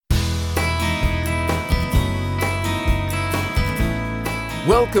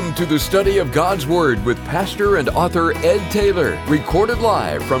Welcome to the study of God's Word with pastor and author Ed Taylor, recorded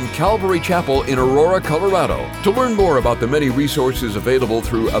live from Calvary Chapel in Aurora, Colorado. To learn more about the many resources available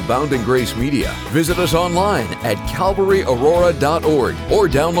through Abounding Grace Media, visit us online at calvaryaurora.org or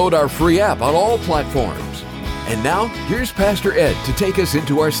download our free app on all platforms. And now, here's Pastor Ed to take us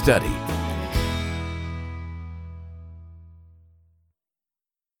into our study.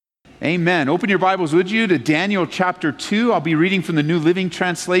 Amen. Open your Bibles, would you, to Daniel chapter 2. I'll be reading from the New Living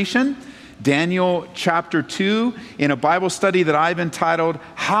Translation. Daniel chapter 2 in a Bible study that I've entitled,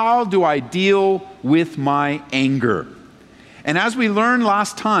 How Do I Deal with My Anger? And as we learned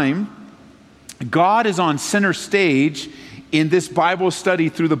last time, God is on center stage in this Bible study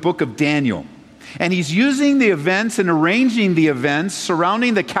through the book of Daniel. And he's using the events and arranging the events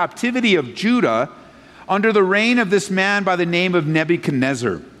surrounding the captivity of Judah under the reign of this man by the name of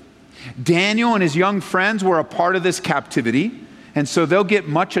Nebuchadnezzar. Daniel and his young friends were a part of this captivity, and so they'll get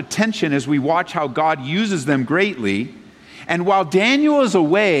much attention as we watch how God uses them greatly. And while Daniel is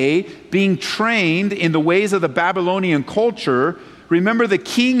away being trained in the ways of the Babylonian culture, remember the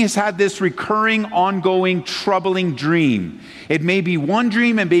king has had this recurring, ongoing, troubling dream. It may be one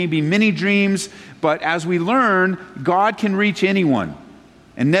dream, it may be many dreams, but as we learn, God can reach anyone.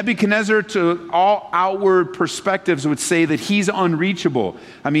 And Nebuchadnezzar, to all outward perspectives, would say that he's unreachable.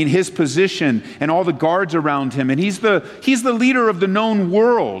 I mean, his position and all the guards around him. And he's the leader of the known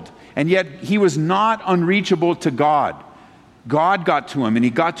world. And yet he was not unreachable to God. God got to him, and he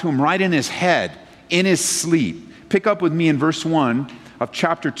got to him right in his head, in his sleep. Pick up with me in verse 1 of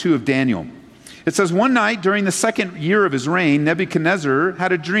chapter 2 of Daniel. It says, one night during the second year of his reign, Nebuchadnezzar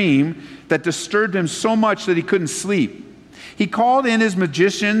had a dream that disturbed him so much that he couldn't sleep. He called in his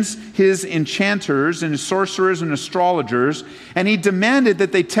magicians, his enchanters, and his sorcerers and astrologers, and he demanded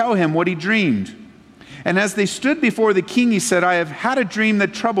that they tell him what he dreamed. And as they stood before the king, he said, I have had a dream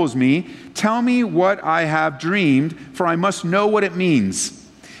that troubles me. Tell me what I have dreamed, for I must know what it means.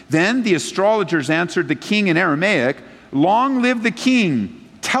 Then the astrologers answered the king in Aramaic, Long live the king!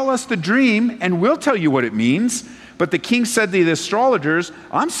 Tell us the dream, and we'll tell you what it means. But the king said to the astrologers,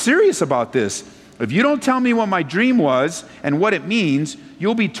 I'm serious about this. If you don't tell me what my dream was and what it means,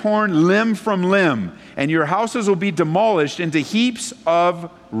 you'll be torn limb from limb, and your houses will be demolished into heaps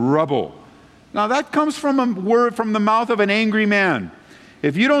of rubble. Now that comes from a word from the mouth of an angry man.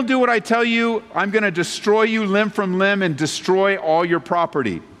 If you don't do what I tell you, I'm going to destroy you limb from limb and destroy all your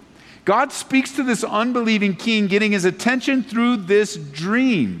property. God speaks to this unbelieving king, getting his attention through this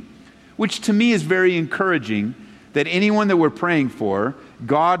dream, which to me is very encouraging that anyone that we're praying for,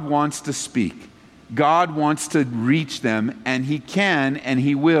 God wants to speak. God wants to reach them, and he can and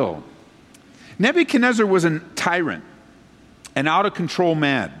he will. Nebuchadnezzar was a tyrant, an out-of-control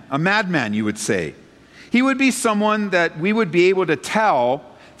man, a madman, you would say. He would be someone that we would be able to tell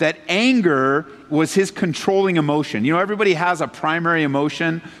that anger was his controlling emotion. You know, everybody has a primary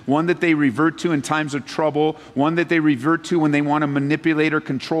emotion, one that they revert to in times of trouble, one that they revert to when they want to manipulate or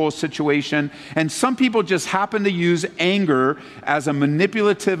control a situation. And some people just happen to use anger as a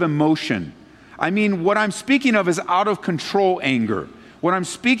manipulative emotion. I mean, what I'm speaking of is out of control anger. What I'm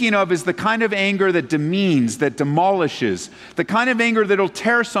speaking of is the kind of anger that demeans, that demolishes, the kind of anger that'll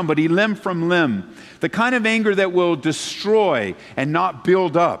tear somebody limb from limb, the kind of anger that will destroy and not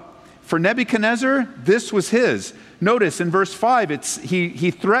build up. For Nebuchadnezzar, this was his. Notice in verse 5, he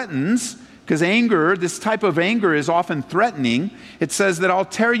threatens, because anger, this type of anger is often threatening. It says that I'll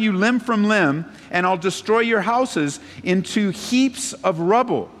tear you limb from limb and I'll destroy your houses into heaps of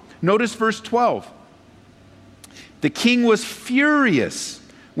rubble. Notice verse 12. The king was furious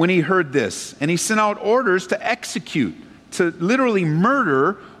when he heard this, and he sent out orders to execute, to literally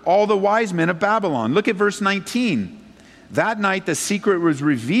murder all the wise men of Babylon. Look at verse 19. That night the secret was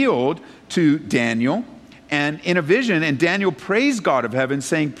revealed to Daniel, and in a vision, and Daniel praised God of heaven,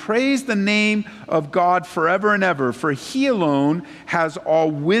 saying, Praise the name of God forever and ever, for he alone has all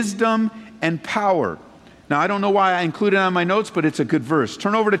wisdom and power. Now, I don't know why I included it on my notes, but it's a good verse.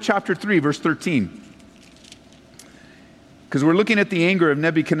 Turn over to chapter 3, verse 13. Because we're looking at the anger of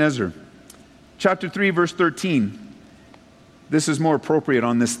Nebuchadnezzar. Chapter 3, verse 13. This is more appropriate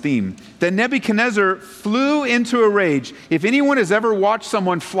on this theme. Then Nebuchadnezzar flew into a rage. If anyone has ever watched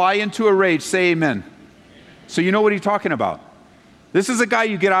someone fly into a rage, say amen. So you know what he's talking about. This is a guy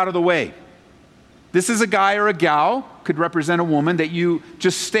you get out of the way. This is a guy or a gal, could represent a woman, that you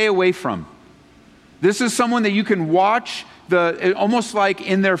just stay away from. This is someone that you can watch almost like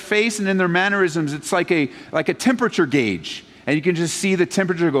in their face and in their mannerisms. It's like a temperature gauge. And you can just see the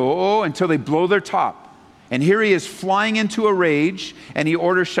temperature go, until they blow their top. And here he is flying into a rage, and he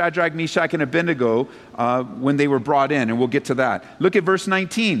orders Shadrach, Meshach, and Abednego when they were brought in, and we'll get to that. Look at verse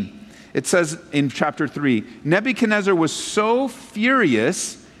 19. It says in chapter 3, Nebuchadnezzar was so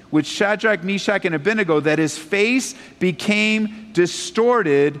furious with Shadrach, Meshach, and Abednego that his face became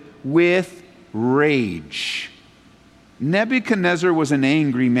distorted with rage. Nebuchadnezzar was an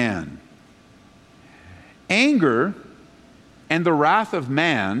angry man. Anger and the wrath of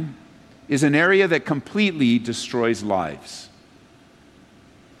man is an area that completely destroys lives.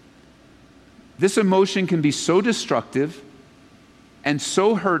 This emotion can be so destructive and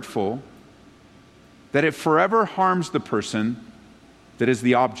so hurtful that it forever harms the person that is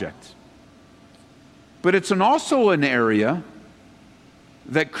the object. But it's also an area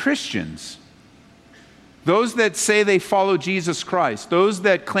that Christians, those that say they follow Jesus Christ, those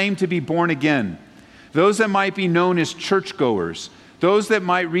that claim to be born again, those that might be known as churchgoers, those that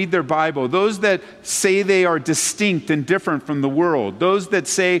might read their Bible, those that say they are distinct and different from the world, those that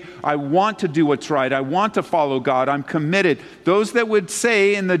say, I want to do what's right, I want to follow God, I'm committed, those that would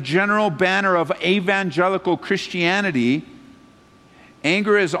say in the general banner of evangelical Christianity,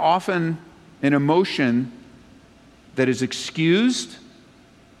 anger is often an emotion that is excused,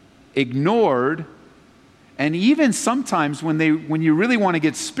 ignored, and even sometimes when you really want to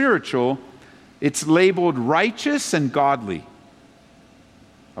get spiritual, it's labeled righteous and godly.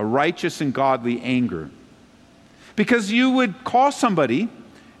 A righteous and godly anger. Because you would call somebody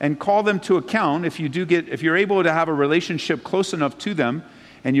and call them to account if you're able to have a relationship close enough to them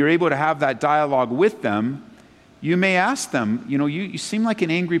and you're able to have that dialogue with them, you may ask them, you seem like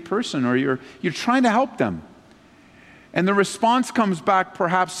an angry person, or you're trying to help them. And the response comes back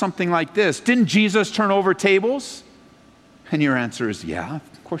perhaps something like this: didn't Jesus turn over tables? And your answer is, yeah,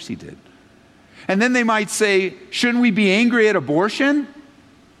 of course he did. And then they might say, shouldn't we be angry at abortion?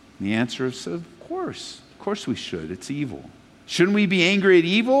 The answer is, of course we should. It's evil. Shouldn't we be angry at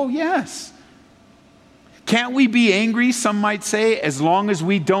evil? Yes. Can't we be angry, some might say, as long as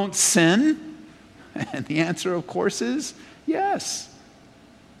we don't sin? And the answer, of course, is yes.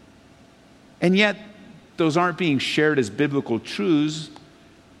 And yet, those aren't being shared as biblical truths,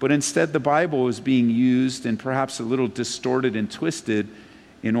 but instead the Bible is being used and perhaps a little distorted and twisted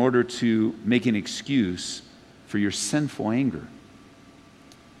in order to make an excuse for your sinful anger,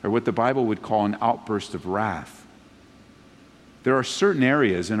 or what the Bible would call an outburst of wrath. There are certain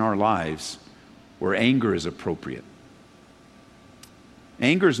areas in our lives where anger is appropriate.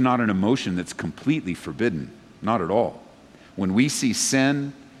 Anger is not an emotion that's completely forbidden, not at all. When we see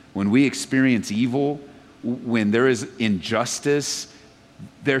sin, when we experience evil, when there is injustice,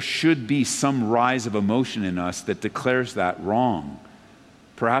 there should be some rise of emotion in us that declares that wrong,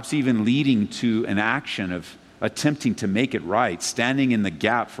 perhaps even leading to an action of attempting to make it right, standing in the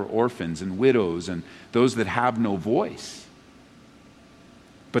gap for orphans and widows and those that have no voice.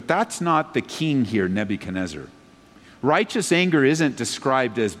 But that's not the king here, Nebuchadnezzar. Righteous anger isn't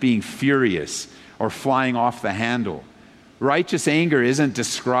described as being furious or flying off the handle. Righteous anger isn't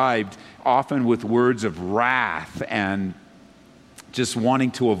described often with words of wrath and just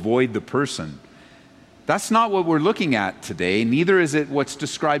wanting to avoid the person. That's not what we're looking at today. Neither is it what's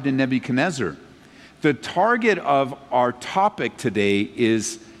described in Nebuchadnezzar. The target of our topic today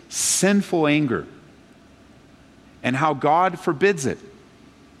is sinful anger and how God forbids it.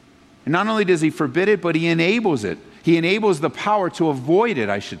 And not only does he forbid it, but he enables it. He enables the power to avoid it,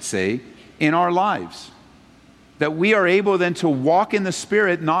 I should say, in our lives. That we are able then to walk in the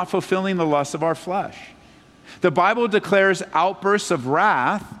Spirit, not fulfilling the lusts of our flesh. The Bible declares outbursts of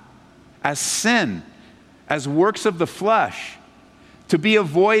wrath as sin, as works of the flesh, to be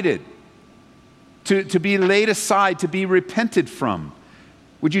avoided, to be laid aside, to be repented from.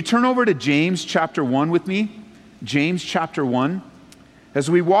 Would you turn over to James chapter 1 with me? James chapter 1. As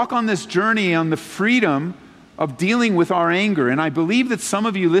we walk on this journey on the freedom of dealing with our anger, and I believe that some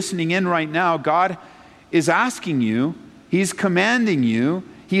of you listening in right now, God is asking you, he's commanding you,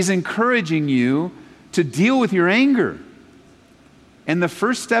 he's encouraging you to deal with your anger. And the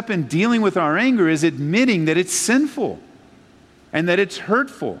first step in dealing with our anger is admitting that it's sinful and that it's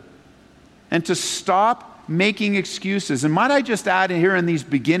hurtful, and to stop making excuses. And might I just add here in these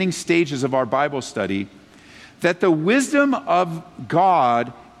beginning stages of our Bible study that the wisdom of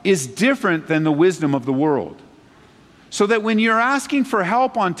God is different than the wisdom of the world. So that when you're asking for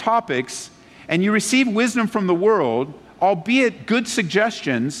help on topics and you receive wisdom from the world, albeit good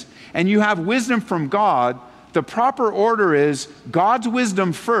suggestions, and you have wisdom from God, the proper order is God's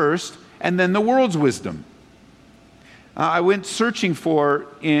wisdom first and then the world's wisdom. I went searching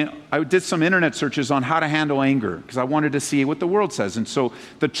I did some internet searches on how to handle anger because I wanted to see what the world says. And so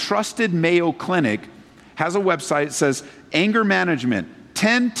the trusted Mayo Clinic has a website. It says, Anger Management,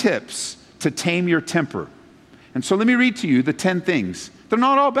 10 Tips to Tame Your Temper. And so let me read to you the 10 things. They're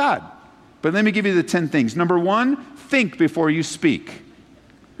not all bad, but let me give you the 10 things. Number 1, think before you speak,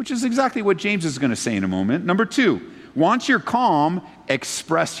 which is exactly what James is going to say in a moment. Number 2, once you're calm,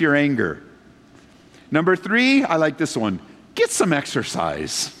 express your anger. Number 3, I like this one, get some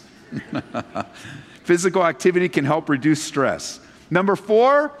exercise. Physical activity can help reduce stress. Number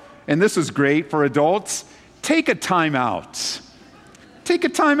 4, and this is great for adults, take a time out. Take a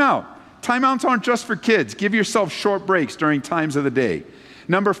time out. Timeouts aren't just for kids. Give yourself short breaks during times of the day.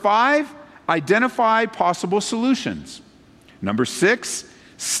 Number 5, identify possible solutions. Number 6,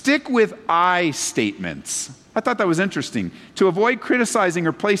 stick with I statements. I thought that was interesting. To avoid criticizing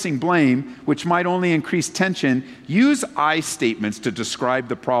or placing blame, which might only increase tension, use I statements to describe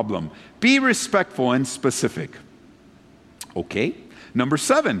the problem. Be respectful and specific. Okay. Number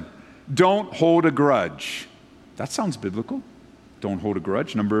 7, don't hold a grudge. That sounds biblical. Don't hold a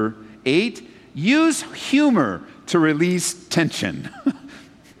grudge. Number 8, use humor to release tension,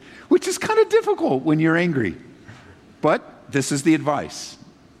 which is kind of difficult when you're angry. But this is the advice.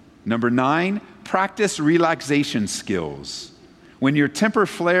 Number 9, practice relaxation skills. When your temper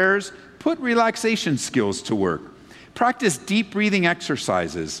flares, put relaxation skills to work. Practice deep breathing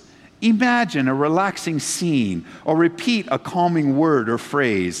exercises. Imagine a relaxing scene or repeat a calming word or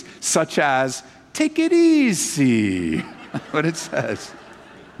phrase, such as, take it easy. What it says.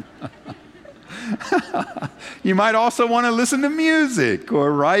 You might also want to listen to music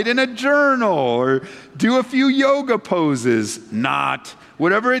or write in a journal or do a few yoga poses.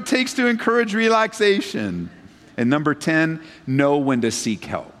 Whatever it takes to encourage relaxation. And number 10, know when to seek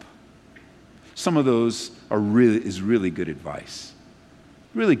help. Some of those is really good advice.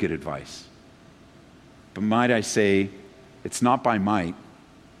 Really good advice. But might I say, it's not by might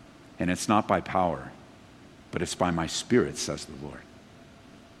and it's not by power, but it's by my Spirit, says the Lord.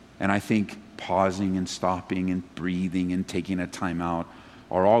 And I think pausing and stopping and breathing and taking a time out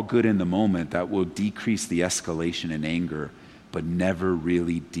are all good in the moment. That will decrease the escalation in anger, but never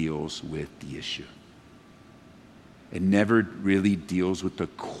really deals with the issue. It never really deals with the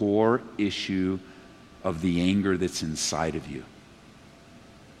core issue of the anger that's inside of you.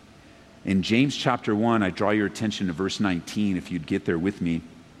 In James chapter 1, I draw your attention to verse 19, if you'd get there with me.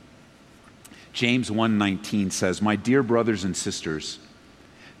 James 1:19 says, my dear brothers and sisters,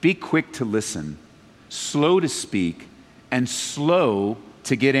 be quick to listen, slow to speak, and slow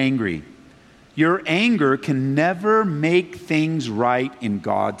to get angry. Your anger can never make things right in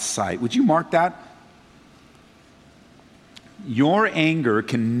God's sight. Would you mark that? Your anger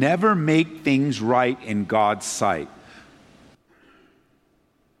can never make things right in God's sight.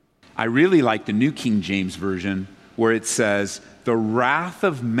 I really like the New King James Version where it says, the wrath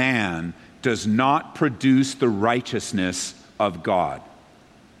of man does not produce the righteousness of God.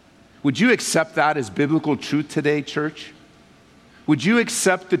 Would you accept that as biblical truth today, church? Would you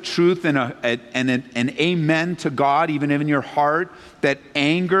accept the truth and an amen to God, even in your heart, that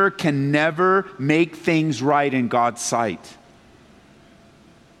anger can never make things right in God's sight?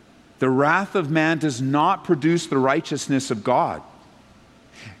 The wrath of man does not produce the righteousness of God.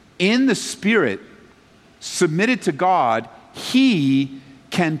 In the Spirit, submitted to God, He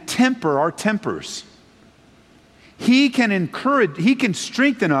can temper our tempers. He can encourage, He can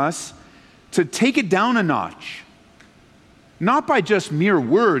strengthen us to take it down a notch. Not by just mere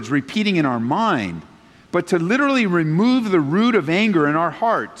words repeating in our mind, but to literally remove the root of anger in our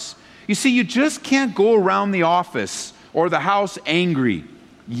hearts. You see, you just can't go around the office or the house angry,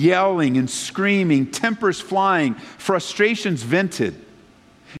 yelling and screaming, tempers flying, frustrations vented.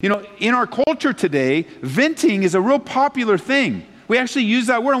 You know, in our culture today, venting is a real popular thing. We actually use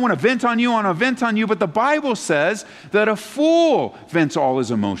that word, I want to vent on you, I want to vent on you, but the Bible says that a fool vents all his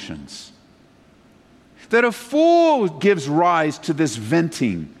emotions. That a fool gives rise to this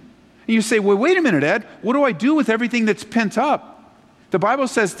venting. And you say, well, wait a minute, Ed, what do I do with everything that's pent up? The Bible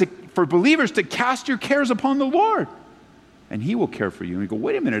says for believers to cast your cares upon the Lord, and He will care for you. And you go,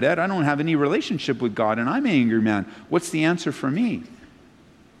 wait a minute, Ed, I don't have any relationship with God, and I'm an angry man. What's the answer for me?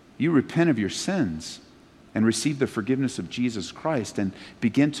 You repent of your sins and receive the forgiveness of Jesus Christ and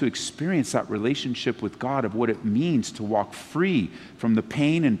begin to experience that relationship with God of what it means to walk free from the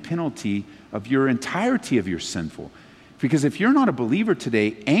pain and penalty of your entirety of your sinful. Because if you're not a believer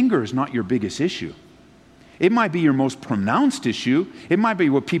today, anger is not your biggest issue. It might be your most pronounced issue. It might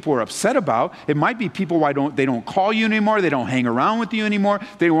be what people are upset about. It might be people why they don't call you anymore. They don't hang around with you anymore.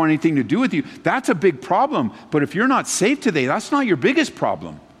 They don't want anything to do with you. That's a big problem. But if you're not saved today, that's not your biggest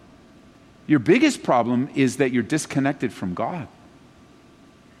problem. Your biggest problem is that you're disconnected from God.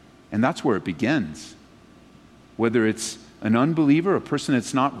 And that's where it begins. whether it's an unbeliever, a person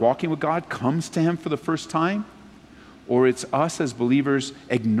that's not walking with God, comes to him for the first time, or it's us as believers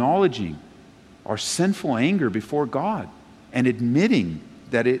acknowledging our sinful anger before God and admitting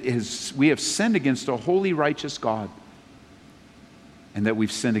that we have sinned against a holy, righteous God and that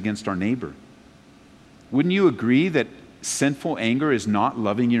we've sinned against our neighbor. Wouldn't you agree that sinful anger is not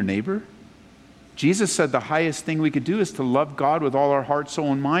loving your neighbor? Jesus said the highest thing we could do is to love God with all our heart,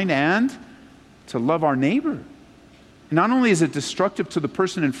 soul, and mind, and to love our neighbor. Not only is it destructive to the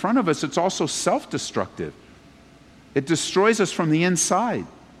person in front of us, it's also self-destructive. It destroys us from the inside.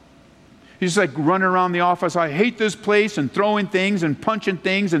 You just like running around the office, I hate this place, and throwing things and punching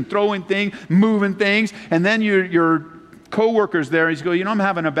things and throwing things, moving things, and then your co-worker's there, and he's go, I'm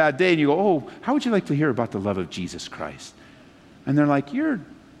having a bad day, and you go, oh, how would you like to hear about the love of Jesus Christ? And they're like, you're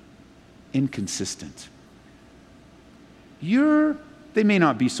inconsistent. They may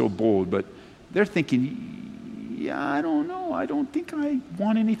not be so bold, but they're thinking, yeah, I don't know. I don't think I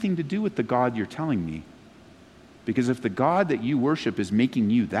want anything to do with the God you're telling me. Because if the God that you worship is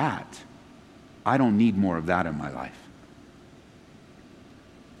making you that, I don't need more of that in my life.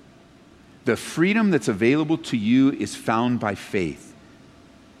 The freedom that's available to you is found by faith.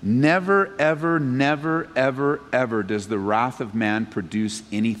 Never, ever, never, ever, ever does the wrath of man produce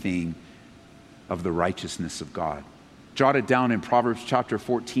anything of the righteousness of God. Jotted down in Proverbs chapter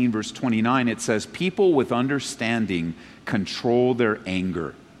 14, verse 29, it says, people with understanding control their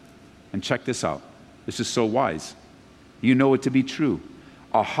anger. And check this out. This is so wise. You know it to be true.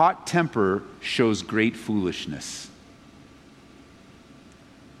 A hot temper shows great foolishness.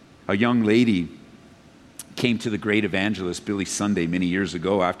 A young lady came to the great evangelist Billy Sunday many years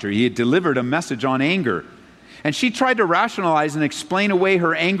ago after he had delivered a message on anger. And she tried to rationalize and explain away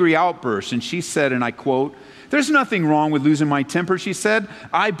her angry outbursts. And she said, and I quote, "There's nothing wrong with losing my temper," she said.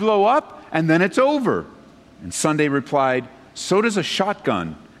 "I blow up and then it's over." And Sunday replied, "So does a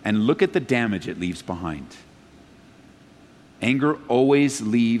shotgun, and look at the damage it leaves behind." Anger always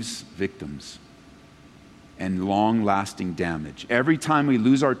leaves victims and long-lasting damage. Every time we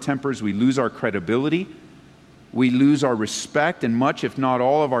lose our tempers, we lose our credibility, we lose our respect, and much, if not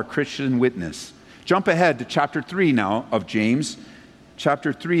all, of our Christian witness. Jump ahead to chapter 3 now of James.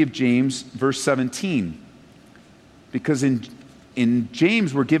 Chapter 3 of James, verse 17. Because in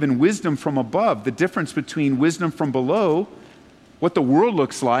James, we're given wisdom from above. The difference between wisdom from below, what the world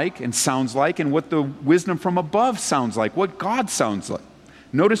looks like and sounds like, and what the wisdom from above sounds like, what God sounds like.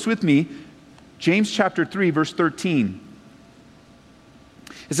 Notice with me, James chapter 3, verse 13.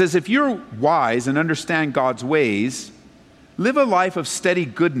 It says, if you're wise and understand God's ways, live a life of steady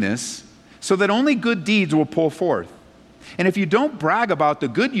goodness so that only good deeds will pull forth. And if you don't brag about the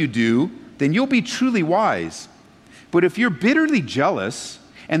good you do, then you'll be truly wise. But if you're bitterly jealous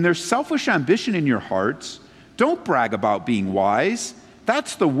and there's selfish ambition in your hearts, don't brag about being wise.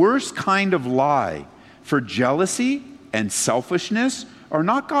 That's the worst kind of lie. For jealousy and selfishness are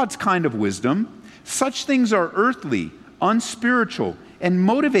not God's kind of wisdom. Such things are earthly, unspiritual, and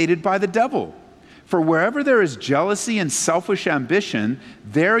motivated by the devil. For wherever there is jealousy and selfish ambition,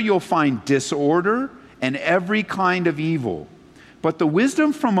 there you'll find disorder and every kind of evil. But the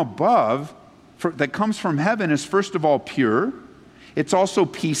wisdom from above that comes from heaven is first of all pure. It's also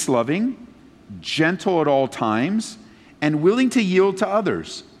peace-loving, gentle at all times, and willing to yield to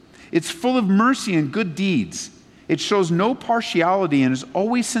others. It's full of mercy and good deeds. It shows no partiality and is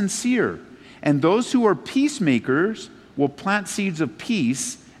always sincere. And those who are peacemakers will plant seeds of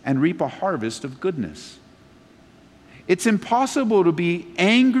peace and reap a harvest of goodness. It's impossible to be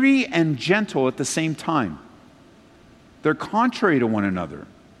angry and gentle at the same time. They're contrary to one another.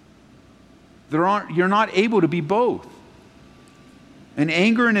 You're not able to be both. And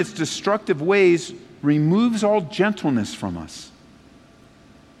anger in its destructive ways removes all gentleness from us.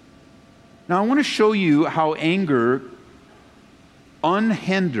 Now I want to show you how anger,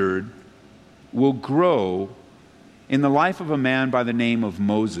 unhindered, will grow in the life of a man by the name of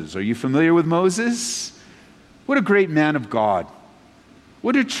Moses. Are you familiar with Moses? What a great man of God.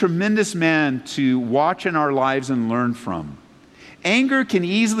 What a tremendous man to watch in our lives and learn from. Anger can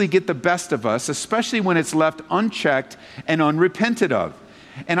easily get the best of us, especially when it's left unchecked and unrepented of.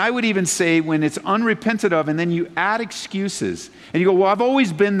 And I would even say when it's unrepented of and then you add excuses and you go, well, I've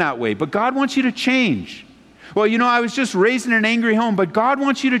always been that way, but God wants you to change. Well, I was just raised in an angry home, but God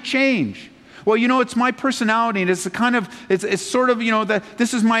wants you to change. Well, it's my personality, and it's sort of, that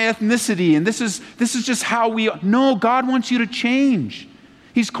this is my ethnicity, and this is just how no, God wants you to change.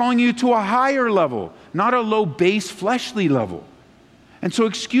 He's calling you to a higher level, not a low base fleshly level. And so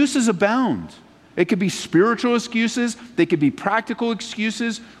excuses abound. It could be spiritual excuses. They could be practical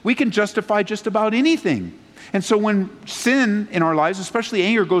excuses. We can justify just about anything. And so when sin in our lives, especially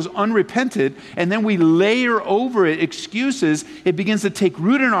anger, goes unrepented, and then we layer over it excuses, it begins to take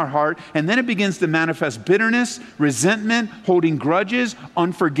root in our heart, and then it begins to manifest bitterness, resentment, holding grudges,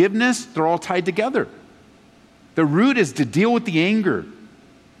 unforgiveness. They're all tied together. The root is to deal with the anger,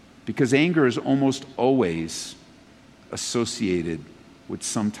 because anger is almost always associated with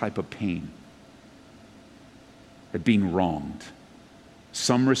some type of pain, at being wronged,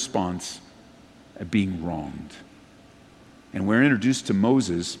 some response at being wronged. And we're introduced to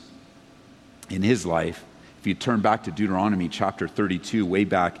Moses in his life. If you turn back to Deuteronomy chapter 32, way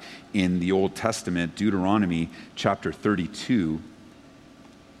back in the Old Testament, Deuteronomy chapter 32,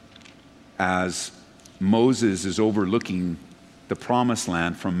 as Moses is overlooking the promised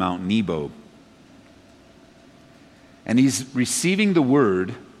land from Mount Nebo. And he's receiving the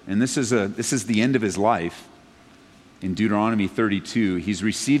word, and this is the end of his life. In Deuteronomy 32, he's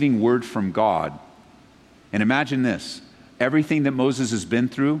receiving word from God. And imagine this, everything that Moses has been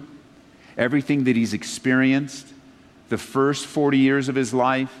through, everything that he's experienced, the first 40 years of his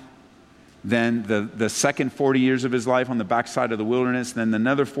life, then the second 40 years of his life on the backside of the wilderness, then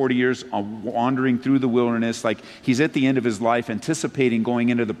another 40 years wandering through the wilderness, like he's at the end of his life anticipating going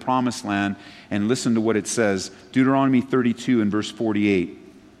into the promised land. And listen to what it says, Deuteronomy 32 and verse 48.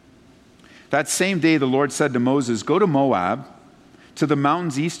 That same day the Lord said to Moses, "Go to Moab, to the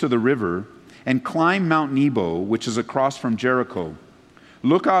mountains east of the river, and climb Mount Nebo, which is across from Jericho.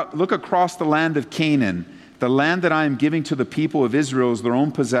 Look across the land of Canaan, the land that I am giving to the people of Israel as their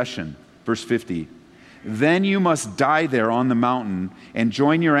own possession." Verse 50. "Then you must die there on the mountain and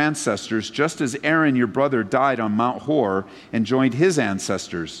join your ancestors, just as Aaron your brother died on Mount Hor and joined his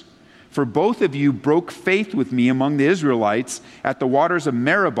ancestors. For both of you broke faith with me among the Israelites at the waters of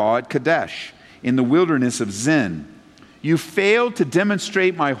Meribah at Kadesh, in the wilderness of Zin. You failed to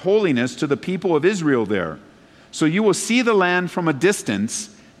demonstrate my holiness to the people of Israel there. So you will see the land from a distance,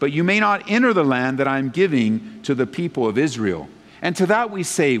 but you may not enter the land that I am giving to the people of Israel." And to that we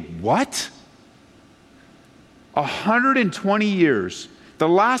say, what? 120 years, the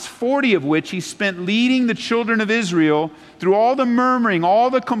last 40 of which he spent leading the children of Israel through all the murmuring,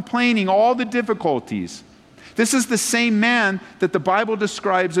 all the complaining, all the difficulties. This is the same man that the Bible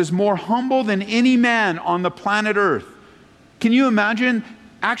describes as more humble than any man on the planet Earth. Can you imagine?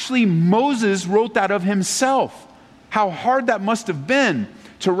 Actually, Moses wrote that of himself. How hard that must have been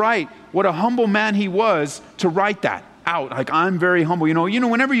to write, what a humble man he was, to write that out. Like, I'm very humble. You know,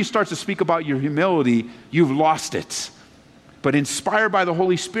 whenever you start to speak about your humility, you've lost it. But inspired by the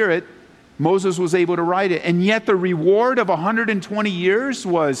Holy Spirit, Moses was able to write it. And yet the reward of 120 years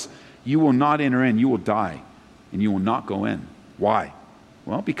was, you will not enter in, you will die, and you will not go in. Why?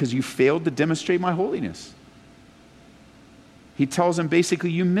 Well, because you failed to demonstrate my holiness. He tells him basically,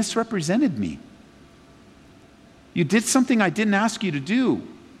 you misrepresented me. You did something I didn't ask you to do.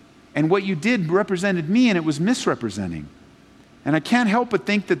 And what you did represented me, and it was misrepresenting. And I can't help but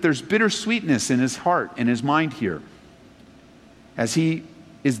think that there's bittersweetness in his heart and his mind here as he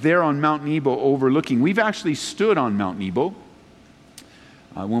is there on Mount Nebo overlooking. We've actually stood on Mount Nebo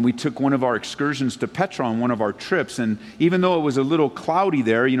when we took one of our excursions to Petra on one of our trips. And even though it was a little cloudy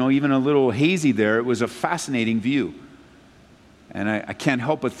there, even a little hazy there, it was a fascinating view. And I can't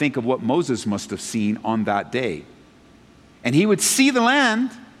help but think of what Moses must have seen on that day. And he would see the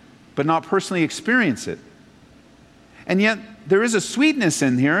land, but not personally experience it. And yet, there is a sweetness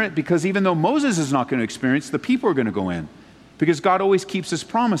in here, because even though Moses is not going to experience, the people are going to go in, because God always keeps his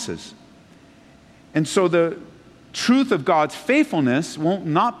promises. And so the truth of God's faithfulness won't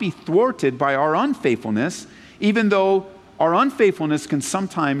not be thwarted by our unfaithfulness, even though our unfaithfulness can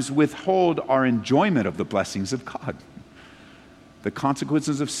sometimes withhold our enjoyment of the blessings of God. The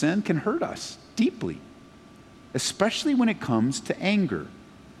consequences of sin can hurt us deeply, especially when it comes to anger.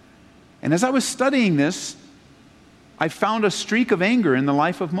 And as I was studying this, I found a streak of anger in the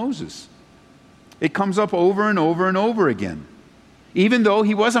life of Moses. It comes up over and over and over again. Even though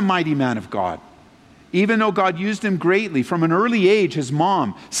he was a mighty man of God, even though God used him greatly, from an early age, his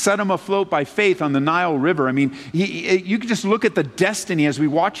mom set him afloat by faith on the Nile River. I mean, you can just look at the destiny as we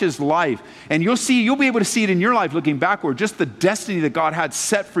watch his life, and you'll be able to see it in your life looking backward, just the destiny that God had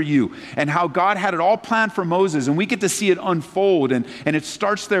set for you, and how God had it all planned for Moses, and we get to see it unfold, and it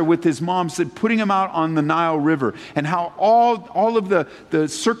starts there with his mom putting him out on the Nile River, and how all of the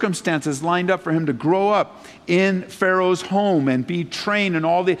circumstances lined up for him to grow up in Pharaoh's home and be trained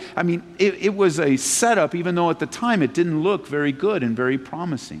and it was a setup, even though at the time it didn't look very good and very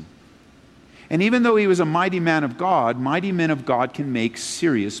promising. And even though he was a mighty man of God, mighty men of God can make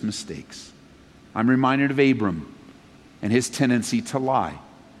serious mistakes. I'm reminded of Abram and his tendency to lie.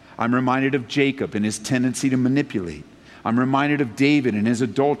 I'm reminded of Jacob and his tendency to manipulate. I'm reminded of David and his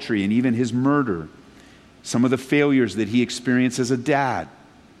adultery and even his murder. Some of the failures that he experienced as a dad.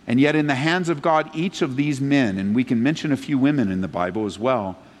 And yet in the hands of God, each of these men, and we can mention a few women in the Bible as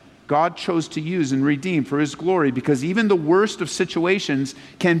well, God chose to use and redeem for his glory, because even the worst of situations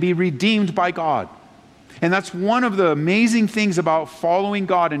can be redeemed by God. And that's one of the amazing things about following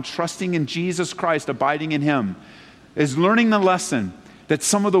God and trusting in Jesus Christ, abiding in him, is learning the lesson that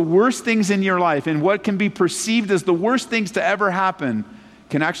some of the worst things in your life and what can be perceived as the worst things to ever happen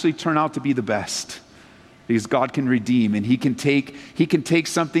can actually turn out to be the best. Because God can redeem, and he can take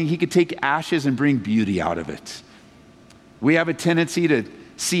ashes and bring beauty out of it. We have a tendency to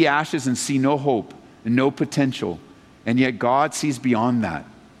see ashes and see no hope and no potential. And yet God sees beyond that,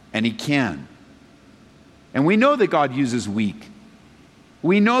 and he can. And we know that God uses weak.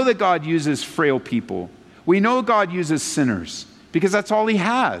 We know that God uses frail people. We know God uses sinners, because that's all he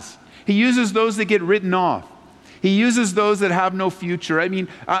has. He uses those that get written off. He uses those that have no future. I mean,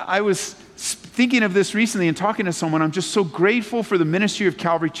 I was thinking of this recently and talking to someone. I'm just so grateful for the ministry of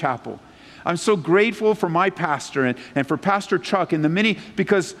Calvary Chapel. I'm so grateful for my pastor and for Pastor Chuck and the many,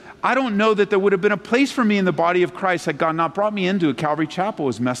 because I don't know that there would have been a place for me in the body of Christ had God not brought me into a Calvary Chapel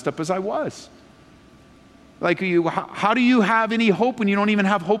as messed up as I was. Like, how do you have any hope when you don't even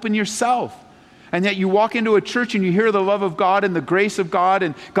have hope in yourself? And yet you walk into a church and you hear the love of God and the grace of God,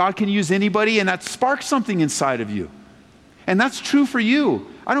 and God can use anybody, and that sparks something inside of you. And that's true for you.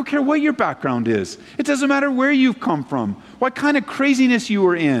 I don't care what your background is. It doesn't matter where you've come from, what kind of craziness you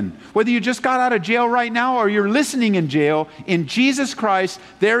were in, whether you just got out of jail right now or you're listening in jail. In Jesus Christ,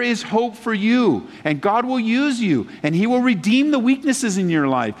 there is hope for you, and God will use you, and he will redeem the weaknesses in your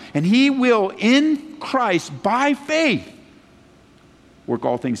life, and he will, in Christ, by faith, work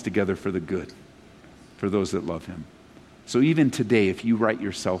all things together for the good, for those that love him. So even today, if you write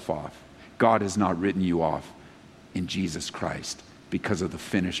yourself off, God has not written you off in Jesus Christ because of the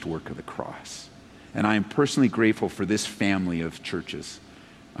finished work of the cross. And I am personally grateful for this family of churches.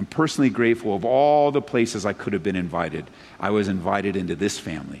 I'm personally grateful of all the places I could have been invited. I was invited into this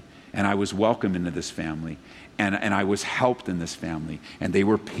family, and I was welcomed into this family, and I was helped in this family, and they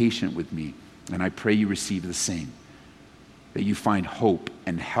were patient with me. And I pray you receive the same, that you find hope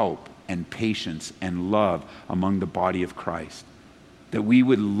and help and patience and love among the body of Christ, that we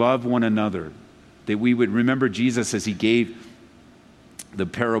would love one another, that we would remember Jesus as he gave the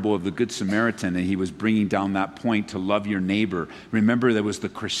parable of the Good Samaritan, and he was bringing down that point to love your neighbor. Remember, there was the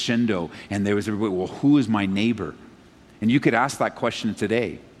crescendo, and there was everybody, well, who is my neighbor? And you could ask that question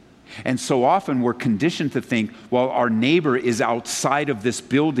today. And so often we're conditioned to think, well, our neighbor is outside of this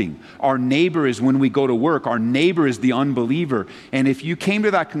building. Our neighbor is when we go to work. Our neighbor is the unbeliever. And if you came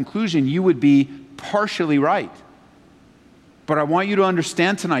to that conclusion, you would be partially right. But I want you to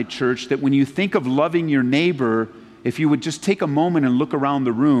understand tonight, church, that when you think of loving your neighbor, if you would just take a moment and look around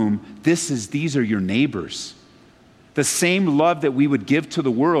the room, these are your neighbors. The same love that we would give to the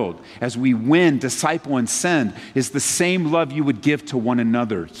world as we win, disciple, and send is the same love you would give to one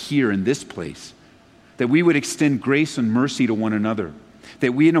another here in this place. That we would extend grace and mercy to one another.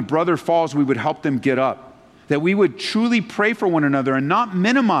 That when a brother falls, we would help them get up. That we would truly pray for one another and not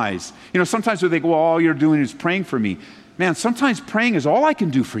minimize. You know, sometimes we think, well, all you're doing is praying for me. Man, sometimes praying is all I can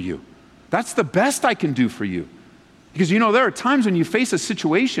do for you. That's the best I can do for you. Because, you know, there are times when you face a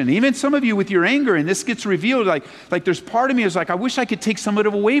situation, even some of you with your anger, and this gets revealed, like there's part of me is like, I wish I could take some of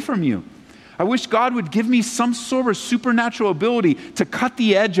it away from you. I wish God would give me some sort of supernatural ability to cut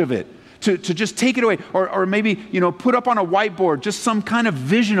the edge of it, to just take it away. Or maybe, you know, put up on a whiteboard just some kind of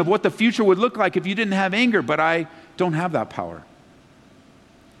vision of what the future would look like if you didn't have anger, but I don't have that power.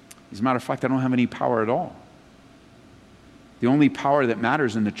 As a matter of fact, I don't have any power at all. The only power that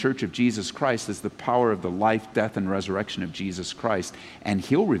matters in the church of Jesus Christ is the power of the life, death, and resurrection of Jesus Christ. And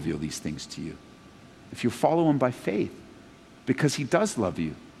he'll reveal these things to you if you follow him by faith, because he does love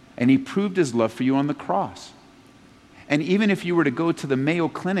you. And he proved his love for you on the cross. And even if you were to go to the Mayo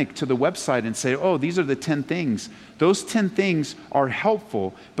Clinic, to the website, and say, oh, these are the 10 things, those 10 things are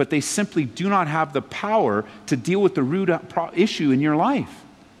helpful, but they simply do not have the power to deal with the root issue in your life.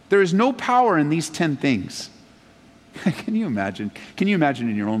 There is no power in these 10 things. Can you imagine? Can you imagine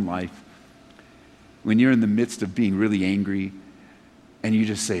in your own life when you're in the midst of being really angry and you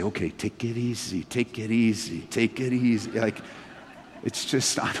just say, okay, take it easy, take it easy, take it easy. Like, it's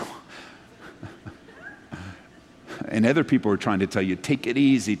just, I don't. And other people are trying to tell you, take it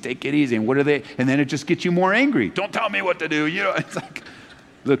easy, take it easy. And what are they? And then it just gets you more angry. Don't tell me what to do. You know, it's like,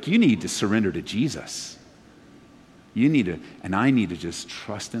 look, you need to surrender to Jesus. You need to, and I need to just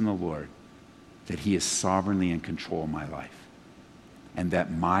trust in the Lord that he is sovereignly in control of my life. and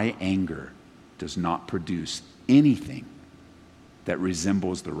that my anger does not produce anything that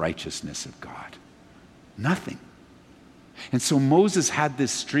resembles the righteousness of God. Nothing. And so Moses had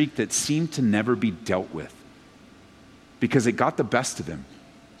this streak that seemed to never be dealt with because it got the best of him.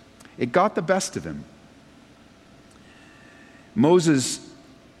 It got the best of him. Moses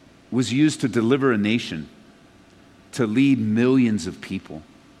was used to deliver a nation, to lead millions of people,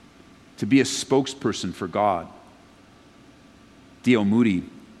 to be a spokesperson for God. D.L. Moody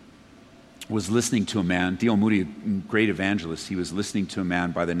was listening to a man, D.L. Moody, a great evangelist, he was listening to a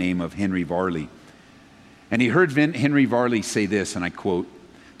man by the name of Henry Varley. And he heard Henry Varley say this, and I quote,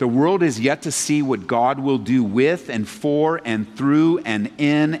 "The world is yet to see what God will do with and for and through and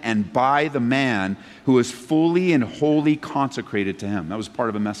in and by the man who is fully and wholly consecrated to him." That was part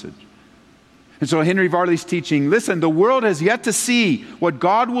of a message. And so Henry Varley's teaching, listen, the world has yet to see what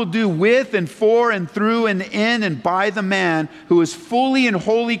God will do with and for and through and in and by the man who is fully and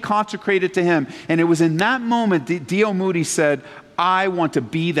wholly consecrated to him. And it was in that moment that D.L. Moody said, I want to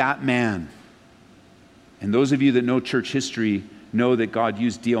be that man. And those of you that know church history know that God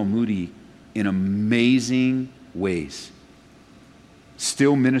used D.L. Moody in amazing ways,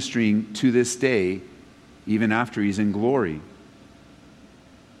 still ministering to this day, even after he's in glory.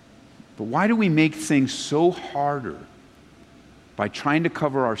 But why do we make things so harder by trying to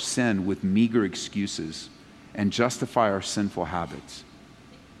cover our sin with meager excuses and justify our sinful habits?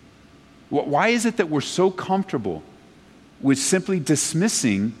 Why is it that we're so comfortable with simply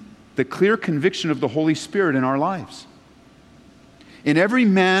dismissing the clear conviction of the Holy Spirit in our lives? In every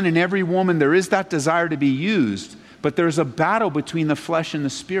man and every woman, there is that desire to be used, but there's a battle between the flesh and the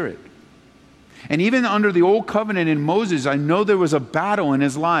spirit. And even under the old covenant in Moses, I know there was a battle in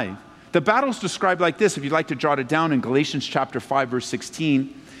his life. The battle's described like this, if you'd like to jot it down, in Galatians chapter 5, verse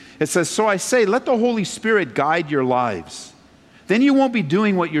 16. It says, "So I say, let the Holy Spirit guide your lives. Then you won't be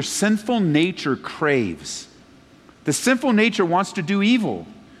doing what your sinful nature craves." The sinful nature wants to do evil,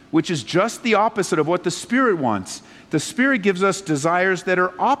 which is just the opposite of what the Spirit wants. The Spirit gives us desires that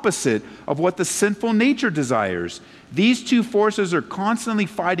are opposite of what the sinful nature desires. These two forces are constantly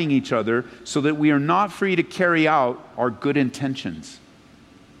fighting each other so that we are not free to carry out our good intentions.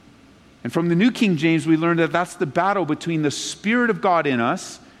 And from the New King James, we learned that that's the battle between the Spirit of God in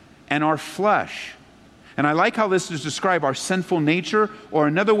us and our flesh. And I like how this is described, our sinful nature, or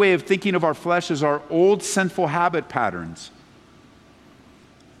another way of thinking of our flesh is our old sinful habit patterns.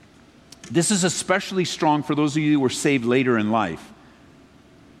 This is especially strong for those of you who were saved later in life.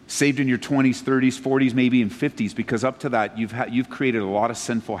 Saved in your 20s, 30s, 40s, maybe even 50s, because up to that, you've created a lot of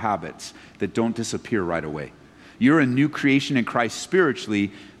sinful habits that don't disappear right away. You're a new creation in Christ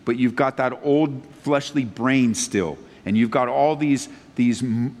spiritually, but you've got that old fleshly brain still, and you've got all these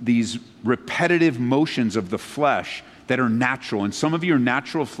repetitive motions of the flesh that are natural. And some of your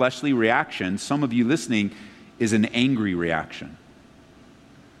natural fleshly reactions, some of you listening, is an angry reaction.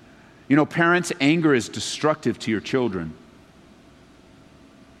 You know, parents, anger is destructive to your children.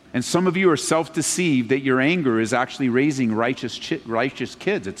 And some of you are self-deceived that your anger is actually raising righteous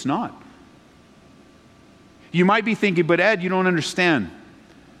kids. It's not. You might be thinking, but Ed, you don't understand.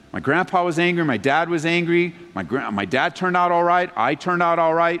 My grandpa was angry, my dad was angry, my dad turned out all right, I turned out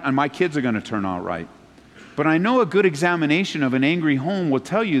all right, and my kids are going to turn out right. But I know a good examination of an angry home will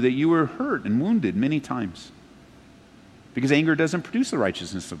tell you that you were hurt and wounded many times. Because anger doesn't produce the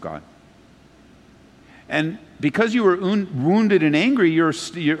righteousness of God. And because you were wounded and angry, you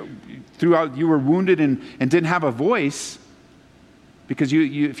were wounded and didn't have a voice. Because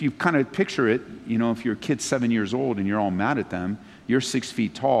if you kind of picture it, you know, if your kid's 7 years old and you're all mad at them, you're 6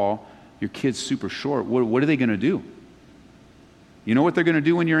 feet tall, your kid's super short, what are they going to do? You know what they're going to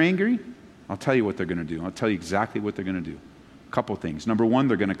do when you're angry? I'll tell you what they're going to do. I'll tell you exactly what they're going to do. A couple things. Number one,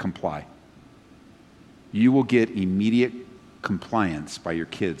 they're going to comply. You will get immediate compliance by your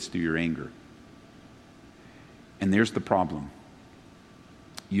kids through your anger. And there's the problem.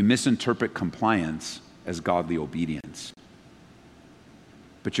 You misinterpret compliance as godly obedience.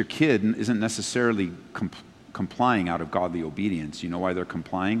 But your kid isn't necessarily complying out of godly obedience. You know why they're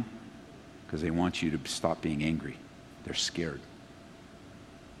complying? Because they want you to stop being angry. They're scared.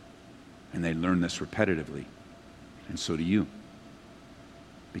 And they learn this repetitively. And so do you.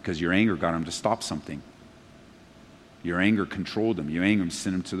 Because your anger got them to stop something. Your anger controlled them. Your anger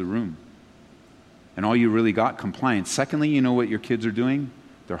sent them to the room. And all you really got, compliance. Secondly, you know what your kids are doing?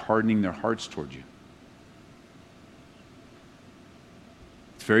 They're hardening their hearts toward you.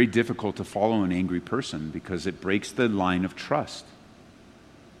 It's very difficult to follow an angry person because it breaks the line of trust.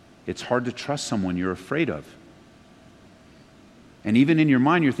 It's hard to trust someone you're afraid of. And even in your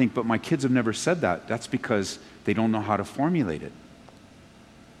mind, you think, but my kids have never said that. That's because they don't know how to formulate it.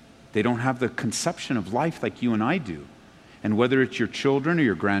 They don't have the conception of life like you and I do. And whether it's your children or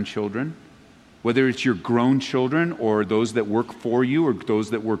your grandchildren, whether it's your grown children or those that work for you or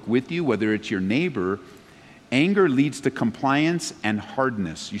those that work with you, whether it's your neighbor, anger leads to compliance and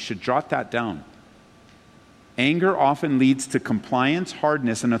hardness. You should jot that down. Anger often leads to compliance,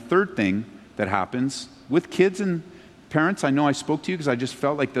 hardness, and a third thing that happens with kids and parents. I know I spoke to you because I just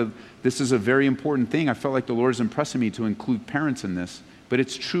felt like this is a very important thing. I felt like the Lord is impressing me to include parents in this. But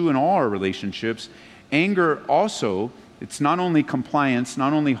it's true in all our relationships. Anger also, it's not only compliance,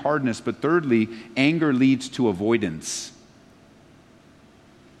 not only hardness, but thirdly, anger leads to avoidance.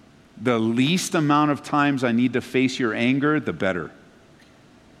 The least amount of times I need to face your anger, the better.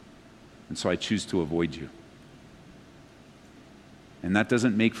 And so I choose to avoid you. And that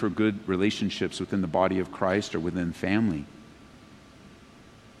doesn't make for good relationships within the body of Christ or within family.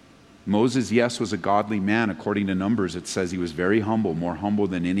 Moses, yes, was a godly man. According to Numbers, it says he was very humble, more humble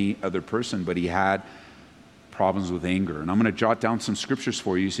than any other person, but he had problems with anger. And I'm going to jot down some scriptures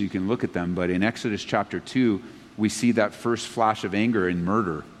for you so you can look at them. But in Exodus chapter 2, we see that first flash of anger in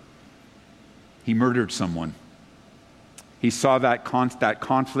murder. He murdered someone. He saw that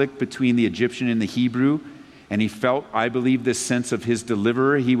conflict between the Egyptian and the Hebrew, and he felt, I believe, this sense of his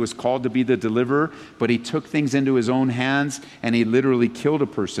deliverer. He was called to be the deliverer, but he took things into his own hands, and he literally killed a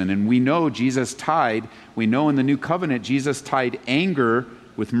person. And we know we know in the New Covenant, Jesus tied anger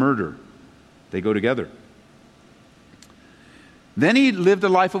with murder. They go together. Then he lived a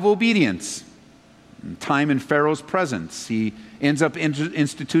life of obedience, time in Pharaoh's presence. He ends up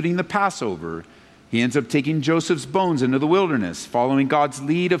instituting the Passover. He ends up taking Joseph's bones into the wilderness, following God's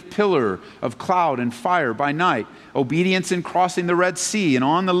lead of pillar of cloud and fire by night, obedience in crossing the Red Sea, and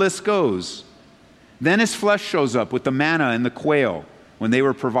on the list goes. Then his flesh shows up with the manna and the quail when they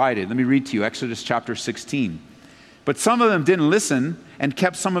were provided. Let me read to you Exodus chapter 16. But some of them didn't listen and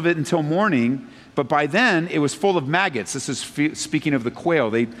kept some of it until morning. But by then, it was full of maggots. This is speaking of the quail.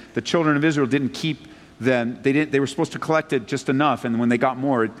 The children of Israel didn't keep them. They were supposed to collect it just enough. And when they got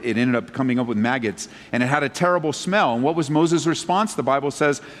more, it ended up coming up with maggots. And it had a terrible smell. And what was Moses' response? The Bible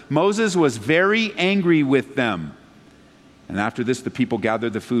says, Moses was very angry with them. And after this, the people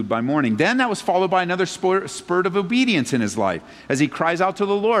gathered the food by morning. Then that was followed by another spurt of obedience in his life as he cries out to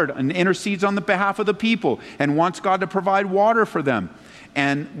the Lord and intercedes on the behalf of the people and wants God to provide water for them.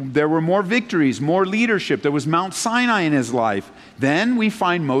 And there were more victories, more leadership. There was Mount Sinai in his life. Then we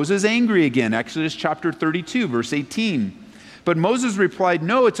find Moses angry again. Exodus chapter 32, verse 18. But Moses replied,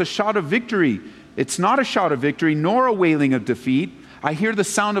 no, it's a shout of victory. It's not a shout of victory, nor a wailing of defeat. I hear the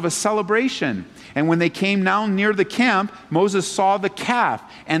sound of a celebration. And when they came now near the camp, Moses saw the calf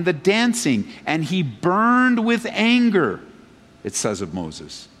and the dancing, and he burned with anger, it says of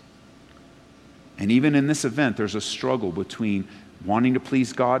Moses. And even in this event, there's a struggle between wanting to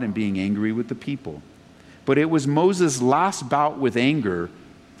please God and being angry with the people. But it was Moses' last bout with anger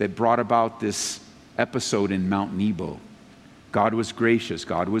that brought about this episode in Mount Nebo. God was gracious,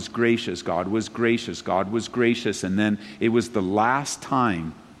 God was gracious, God was gracious, God was gracious. And then it was the last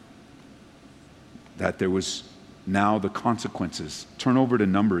time that there was now the consequences. Turn over to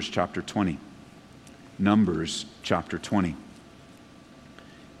Numbers chapter 20. Numbers chapter 20.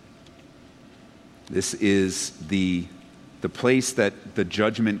 This is the place that the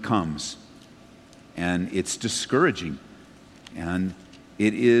judgment comes. And it's discouraging. And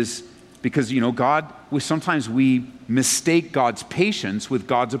it is because, God, sometimes we mistake God's patience with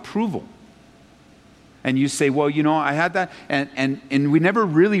God's approval. And you say, well, I had that. And we never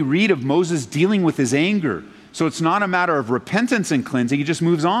really read of Moses dealing with his anger. So it's not a matter of repentance and cleansing. He just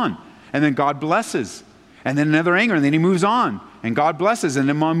moves on. And then God blesses. And then another anger. And then he moves on. And God blesses. And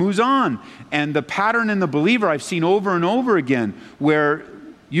then moves on. And the pattern in the believer I've seen over and over again where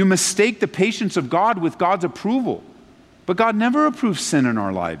you mistake the patience of God with God's approval. But God never approves sin in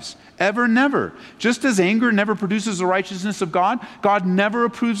our lives. Ever, never. Just as anger never produces the righteousness of God, God never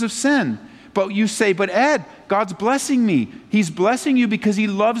approves of sin. But you say, but Ed, God's blessing me. He's blessing you because he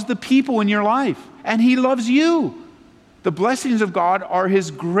loves the people in your life. And he loves you. The blessings of God are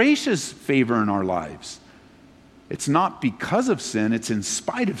his gracious favor in our lives. It's not because of sin, it's in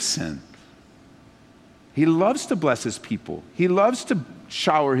spite of sin. He loves to bless his people. He loves to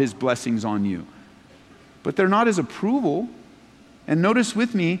shower his blessings on you. But they're not his approval. And notice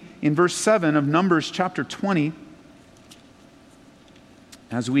with me in verse 7 of Numbers chapter 20,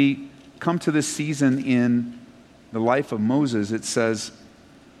 as we come to this season in the life of Moses, it says,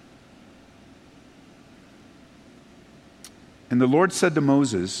 and the Lord said to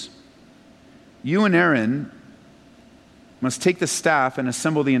Moses, you and Aaron must take the staff and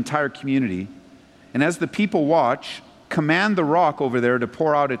assemble the entire community. And as the people watch, command the rock over there to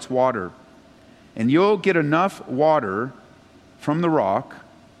pour out its water. And you'll get enough water from the rock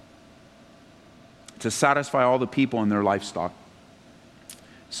to satisfy all the people and their livestock.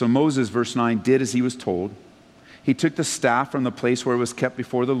 So Moses, verse 9, did as he was told. He took the staff from the place where it was kept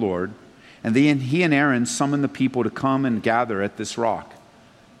before the Lord, and then he and Aaron summoned the people to come and gather at this rock.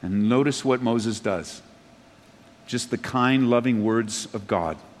 And notice what Moses does. Just the kind, loving words of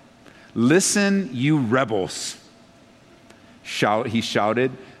God. Listen, you rebels, he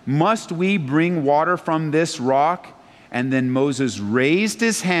shouted. Must we bring water from this rock? And then Moses raised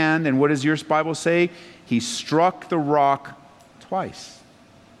his hand, and what does your Bible say? He struck the rock twice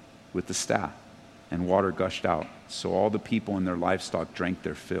with the staff, and water gushed out. So all the people and their livestock drank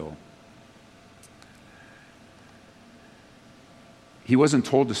their fill. He wasn't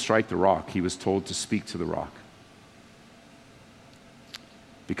told to strike the rock. He was told to speak to the rock.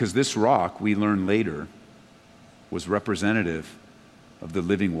 Because this rock, we learn later, was representative of the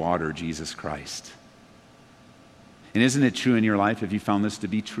living water, Jesus Christ. And isn't it true in your life? Have you found this to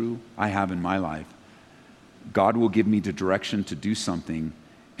be true? I have in my life. God will give me the direction to do something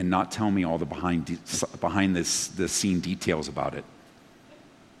and not tell me all the behind the scene details about it.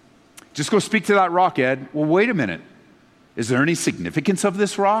 Just go speak to that rock, Ed. Well, wait a minute. Is there any significance of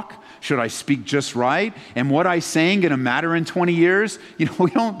this rock? Should I speak just right? And what I saying going to matter in 20 years? You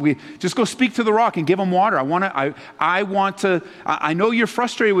know, we just go speak to the rock and give them water. I know you're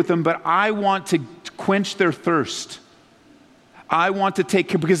frustrated with them, but I want to quench their thirst. I want to take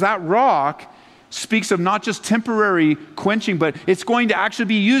care, because that rock speaks of not just temporary quenching, but it's going to actually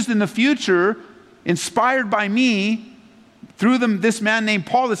be used in the future, inspired by me, through this man named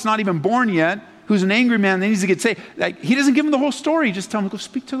Paul that's not even born yet, who's an angry man that needs to get saved. Like, he doesn't give him the whole story. He just tells him, go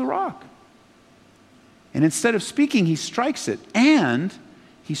speak to the rock. And instead of speaking, he strikes it. And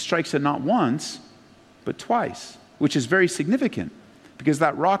he strikes it not once, but twice, which is very significant. Because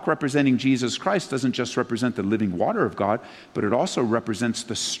that rock representing Jesus Christ doesn't just represent the living water of God, but it also represents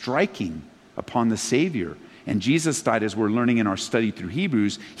the striking upon the Savior. And Jesus died, as we're learning in our study through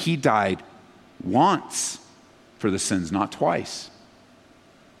Hebrews, he died once for the sins, not twice.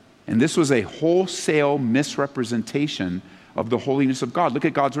 And this was a wholesale misrepresentation of the holiness of God. Look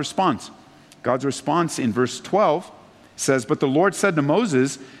at God's response. God's response in verse 12 says, "But the Lord said to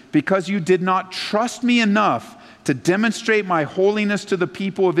Moses, because you did not trust me enough to demonstrate my holiness to the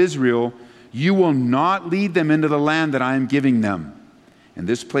people of Israel, you will not lead them into the land that I am giving them." And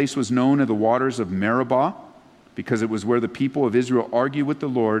this place was known as the waters of Meribah, because it was where the people of Israel argued with the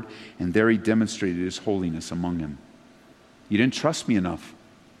Lord, and there he demonstrated his holiness among them. You didn't trust me enough.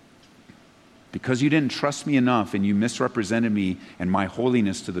 Because you didn't trust me enough and you misrepresented me and my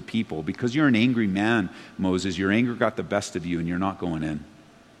holiness to the people, because you're an angry man, Moses, your anger got the best of you and you're not going in.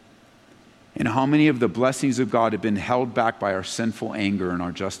 And how many of the blessings of God have been held back by our sinful anger and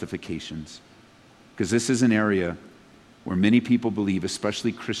our justifications? Because this is an area where many people believe,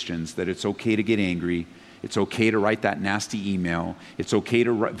 especially Christians, that it's okay to get angry. It's okay to write that nasty email. It's okay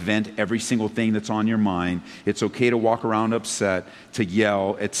to vent every single thing that's on your mind. It's okay to walk around upset, to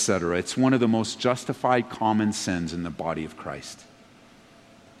yell, etc. It's one of the most justified common sins in the body of Christ.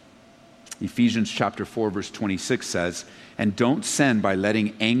 Ephesians chapter 4, verse 26 says, "And don't sin by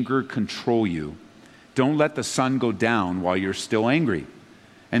letting anger control you. Don't let the sun go down while you're still angry."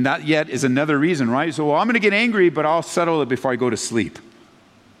 And that yet is another reason, right? So, I'm going to get angry, but I'll settle it before I go to sleep.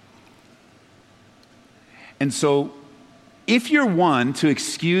 And so, if you're one to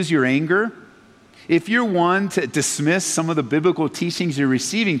excuse your anger, if you're one to dismiss some of the biblical teachings you're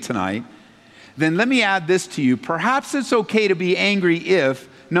receiving tonight, then let me add this to you. Perhaps it's okay to be angry if,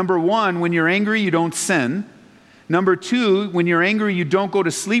 number one, when you're angry, you don't sin. Number two, when you're angry, you don't go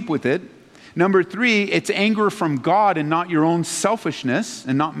to sleep with it. Number three, it's anger from God and not your own selfishness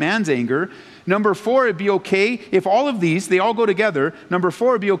and not man's anger. Number four, it'd be okay if all of these, they all go together. Number four,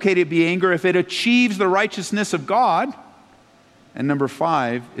 it'd be okay to be angry if it achieves the righteousness of God. And number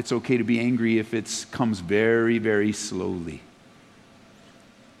five, it's okay to be angry if it comes very, very slowly.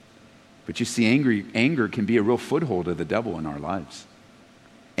 But you see, anger can be a real foothold of the devil in our lives.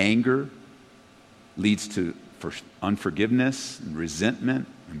 Anger leads to unforgiveness and resentment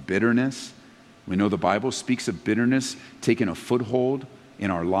and bitterness. We know the Bible speaks of bitterness taking a foothold in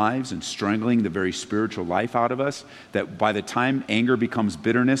our lives and strangling the very spiritual life out of us, that by the time anger becomes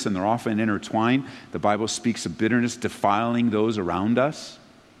bitterness, and they're often intertwined, the Bible speaks of bitterness defiling those around us.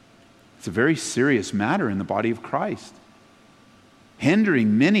 It's a very serious matter in the body of Christ,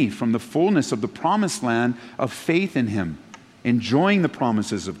 hindering many from the fullness of the promised land of faith in Him, enjoying the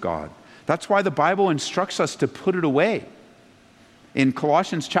promises of God. That's why the Bible instructs us to put it away. In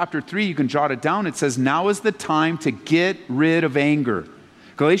Colossians chapter 3, you can jot it down. It says, now is the time to get rid of anger.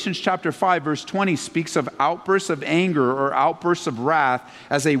 Galatians chapter 5, verse 20 speaks of outbursts of anger or outbursts of wrath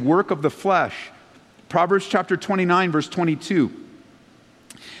as a work of the flesh. Proverbs chapter 29, verse 22.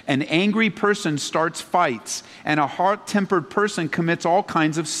 An angry person starts fights, and a hot-tempered person commits all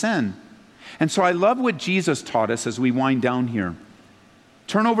kinds of sin. And so I love what Jesus taught us as we wind down here.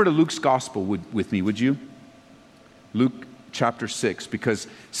 Turn over to Luke's gospel with me, would you? Luke chapter 6, because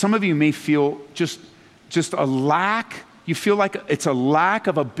some of you may feel just a lack. You feel like it's a lack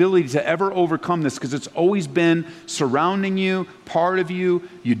of ability to ever overcome this because it's always been surrounding you, part of you.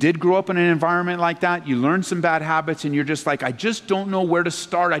 You did grow up in an environment like that. You learned some bad habits and you're just like, I just don't know where to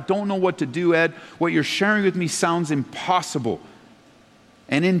start. I don't know what to do, Ed. What you're sharing with me sounds impossible.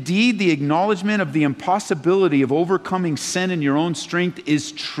 And indeed, the acknowledgement of the impossibility of overcoming sin in your own strength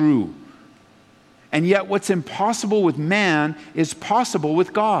is true. And yet what's impossible with man is possible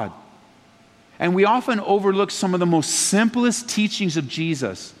with God. And we often overlook some of the most simplest teachings of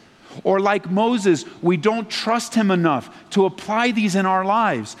Jesus. Or like Moses, we don't trust him enough to apply these in our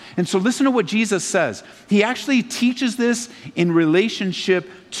lives. And so listen to what Jesus says. He actually teaches this in relationship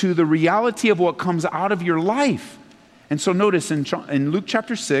to the reality of what comes out of your life. And so notice in Luke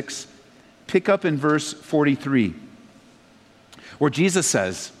chapter 6, pick up in verse 43, where Jesus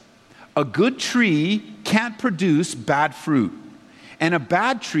says, a good tree can't produce bad fruit, and a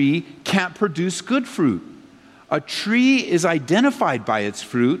bad tree can't produce good fruit. A tree is identified by its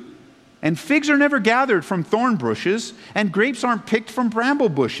fruit, and figs are never gathered from thorn bushes, and grapes aren't picked from bramble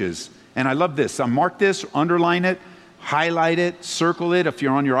bushes. And I love this. I'll mark this, underline it, highlight it, circle it. If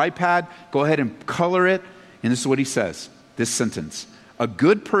you're on your iPad, go ahead and color it. And this is what he says, this sentence. A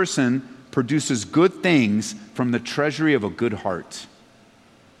good person produces good things from the treasury of a good heart.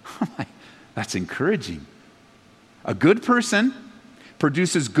 That's encouraging. A good person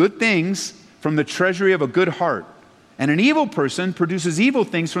produces good things from the treasury of a good heart. And an evil person produces evil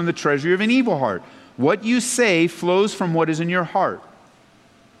things from the treasury of an evil heart. What you say flows from what is in your heart.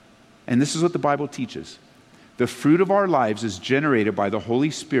 And this is what the Bible teaches. The fruit of our lives is generated by the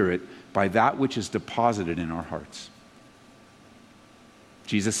Holy Spirit, by that which is deposited in our hearts.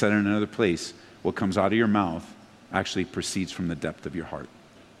 Jesus said in another place, what comes out of your mouth actually proceeds from the depth of your heart.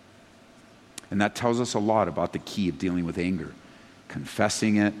 And that tells us a lot about the key of dealing with anger.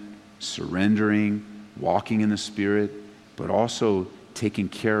 Confessing it, surrendering, walking in the Spirit, but also taking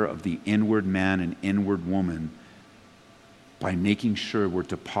care of the inward man and inward woman by making sure we're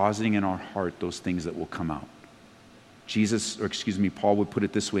depositing in our heart those things that will come out. Paul would put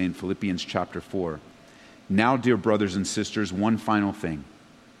it this way in Philippians chapter 4. Now, dear brothers and sisters, one final thing.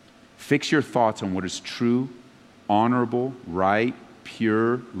 Fix your thoughts on what is true, honorable, right,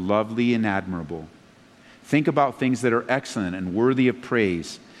 pure, lovely, and admirable. Think about things that are excellent and worthy of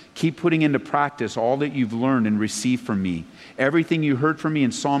praise. Keep putting into practice all that you've learned and received from me. Everything you heard from me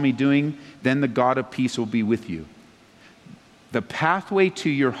and saw me doing, then the God of peace will be with you. The pathway to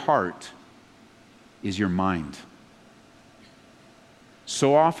your heart is your mind.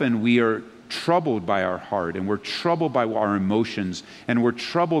 So often we are troubled by our heart, and we're troubled by our emotions, and we're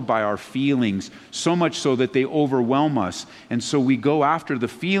troubled by our feelings, so much so that they overwhelm us. And so we go after the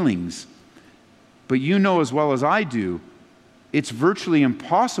feelings. But you know as well as I do, it's virtually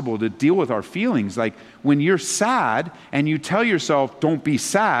impossible to deal with our feelings. Like when you're sad and you tell yourself, don't be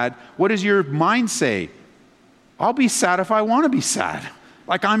sad, what does your mind say? I'll be sad if I want to be sad.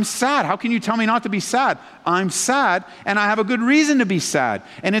 Like, I'm sad. How can you tell me not to be sad? I'm sad, and I have a good reason to be sad.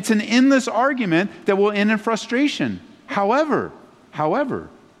 And it's an endless argument that will end in frustration. However,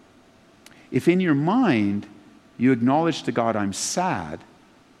 if in your mind you acknowledge to God, I'm sad,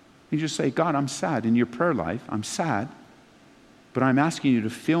 you just say, God, I'm sad. In your prayer life, I'm sad, but I'm asking you to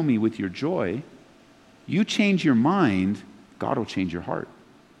fill me with your joy. You change your mind, God will change your heart.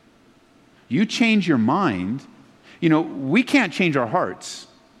 You change your mind. You know, we can't change our hearts.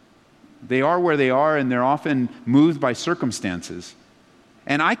 They are where they are, and they're often moved by circumstances.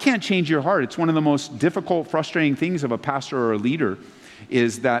 And I can't change your heart. It's one of the most difficult, frustrating things of a pastor or a leader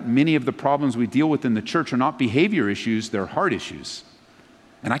is that many of the problems we deal with in the church are not behavior issues, they're heart issues.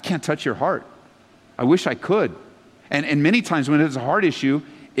 And I can't touch your heart. I wish I could. And many times when it's a heart issue,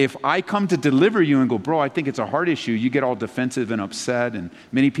 if I come to deliver you and go, bro, I think it's a heart issue, you get all defensive and upset, and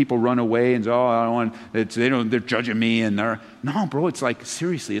many people run away and say, oh, I don't want, they're judging me, and no, bro, it's like,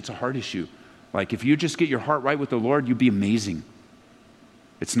 seriously, it's a heart issue. Like, if you just get your heart right with the Lord, you'd be amazing.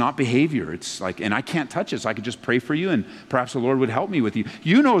 It's not behavior. It's like, and I can't touch it, so I could just pray for you, and perhaps the Lord would help me with you.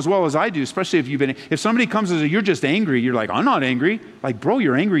 You know as well as I do, especially if somebody comes and says, you're just angry, you're like, I'm not angry. Like, bro,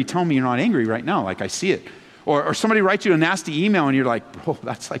 you're angry, tell me you're not angry right now, like I see it. Or somebody writes you a nasty email and you're like, bro,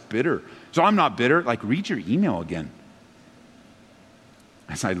 that's like bitter. So I'm not bitter. Like, read your email again.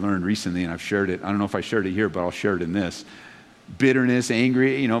 As I learned recently, and I've shared it, I don't know if I shared it here, but I'll share it in this. Bitterness,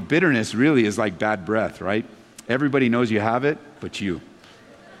 angry, bitterness really is like bad breath, right? Everybody knows you have it, but you.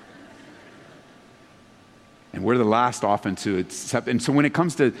 And we're the last often to accept. And so when it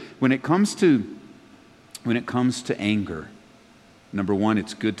comes to anger, number one,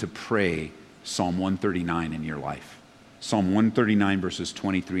 it's good to pray Psalm 139 in your life. Psalm 139 verses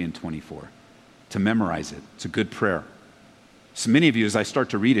 23 and 24. To memorize it. It's a good prayer. So many of you, as I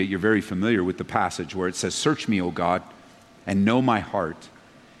start to read it, you're very familiar with the passage where it says, "Search me, O God, and know my heart.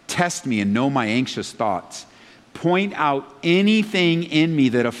 Test me and know my anxious thoughts. Point out anything in me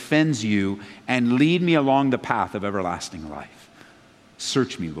that offends you and lead me along the path of everlasting life."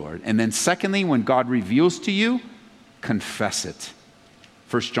 Search me, Lord. And then secondly, when God reveals to you, confess it.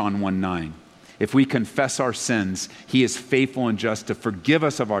 1 John 1:9. If we confess our sins, he is faithful and just to forgive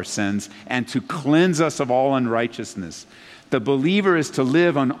us of our sins and to cleanse us of all unrighteousness. The believer is to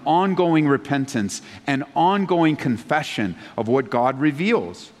live on ongoing repentance and ongoing confession of what God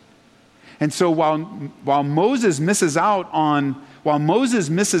reveals. And so while Moses misses out on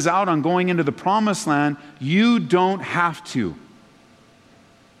going into the promised land, you don't have to.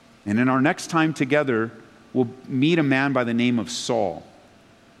 And in our next time together, we'll meet a man by the name of Saul.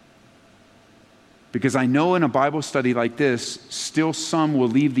 Because I know in a Bible study like this, still some will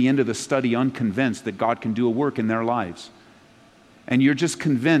leave the end of the study unconvinced that God can do a work in their lives. And you're just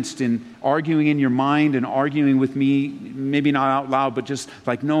convinced in arguing in your mind and arguing with me, maybe not out loud, but just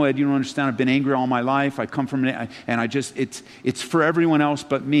like, "No, Ed, you don't understand. I've been angry all my life. I come from it, and it's for everyone else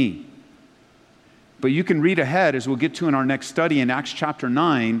but me." But you can read ahead, as we'll get to in our next study in Acts chapter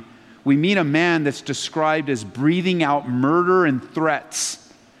 9, we meet a man that's described as breathing out murder and threats.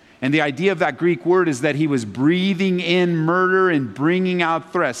 And the idea of that Greek word is that he was breathing in murder and bringing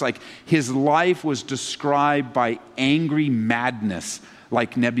out threats. Like his life was described by angry madness,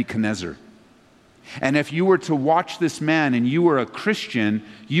 like Nebuchadnezzar. And if you were to watch this man and you were a Christian,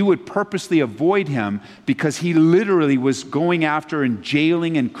 you would purposely avoid him because he literally was going after and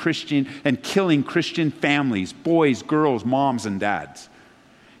jailing and killing Christian families, boys, girls, moms, and dads.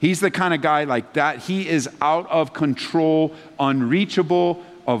 He's the kind of guy like that. He is out of control, unreachable.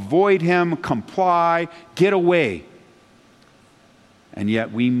 Avoid him, comply, get away. And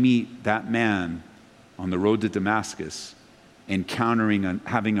yet we meet that man on the road to Damascus,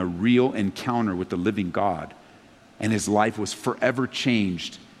 having a real encounter with the living God. And his life was forever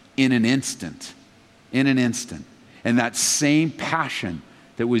changed in an instant. In an instant. And that same passion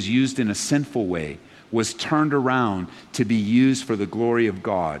that was used in a sinful way was turned around to be used for the glory of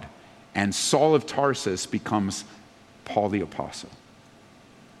God. And Saul of Tarsus becomes Paul the Apostle,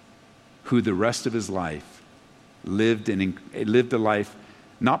 who the rest of his life lived a life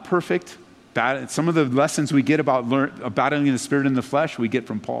not perfect. Some of the lessons we get about battling in the spirit and the flesh, we get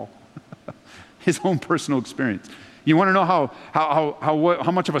from Paul. His own personal experience. You want to know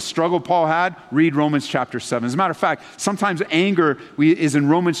how much of a struggle Paul had? Read Romans chapter 7. As a matter of fact, sometimes anger is in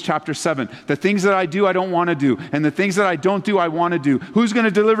Romans chapter 7. The things that I do, I don't want to do. And the things that I don't do, I want to do. Who's going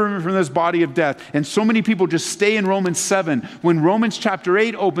to deliver me from this body of death? And so many people just stay in Romans 7. When Romans chapter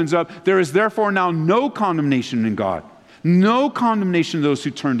 8 opens up, there is therefore now no condemnation in God. No condemnation to those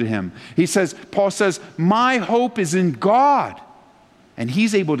who turn to him. Paul says, my hope is in God. And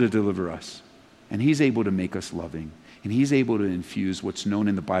he's able to deliver us. And he's able to make us loving. And he's able to infuse what's known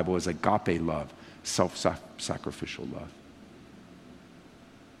in the Bible as agape love, self-sacrificial love.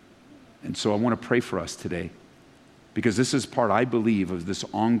 And so I want to pray for us today, because this is part, I believe, of this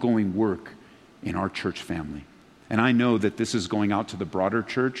ongoing work in our church family. And I know that this is going out to the broader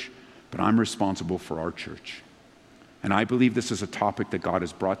church, but I'm responsible for our church. And I believe this is a topic that God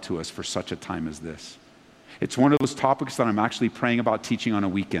has brought to us for such a time as this. It's one of those topics that I'm actually praying about teaching on a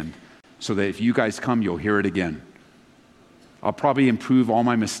weekend, so that if you guys come, you'll hear it again. I'll probably improve all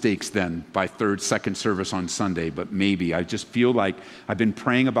my mistakes then by second service on Sunday, but maybe. I just feel like I've been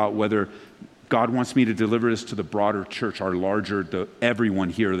praying about whether God wants me to deliver this to the broader church, everyone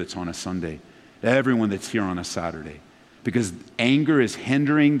here that's on a Sunday, everyone that's here on a Saturday. Because anger is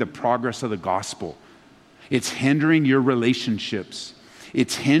hindering the progress of the gospel. It's hindering your relationships.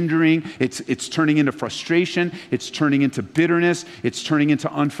 It's turning into frustration, it's turning into bitterness, it's turning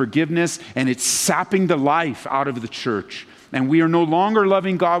into unforgiveness, and it's sapping the life out of the church. And we are no longer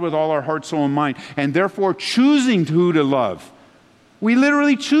loving God with all our heart, soul, and mind, and therefore choosing who to love. We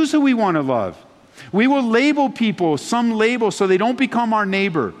literally choose who we want to love. We will label people, some label, so they don't become our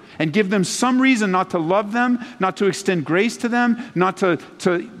neighbor, and give them some reason not to love them, not to extend grace to them, not to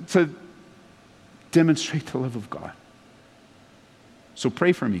demonstrate the love of God. So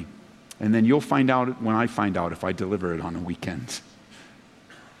pray for me, and then you'll find out when I find out if I deliver it on a weekend.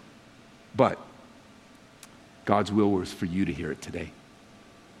 But God's will was for you to hear it today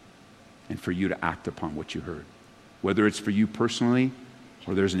and for you to act upon what you heard. Whether it's for you personally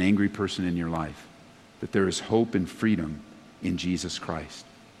or there's an angry person in your life, that there is hope and freedom in Jesus Christ.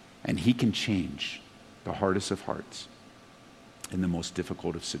 And he can change the hardest of hearts in the most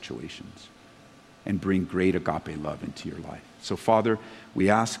difficult of situations and bring great agape love into your life. So Father, we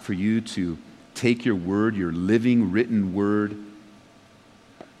ask for you to take your word, your living written word,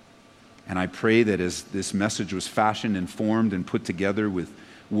 and I pray that as this message was fashioned and formed and put together with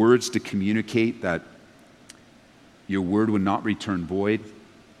words to communicate, that your word would not return void,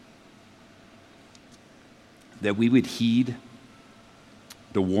 that we would heed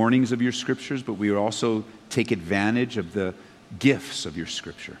the warnings of your scriptures, but we would also take advantage of the gifts of your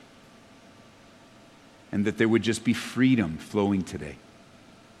scripture. And that there would just be freedom flowing today.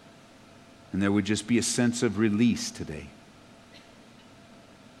 And there would just be a sense of release today.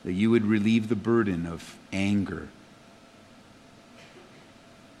 That you would relieve the burden of anger.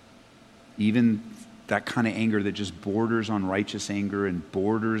 Even that kind of anger that just borders on righteous anger and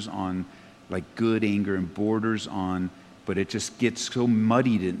borders on like good anger and borders on, but it just gets so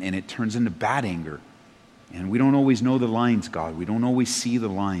muddied and it turns into bad anger. And we don't always know the lines, God. We don't always see the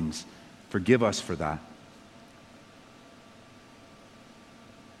lines. Forgive us for that.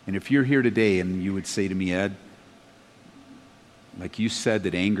 And if you're here today and you would say to me, Ed, like you said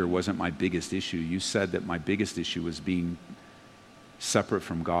that anger wasn't my biggest issue. You said that my biggest issue was being separate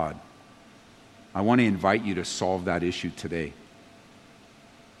from God. I want to invite you to solve that issue today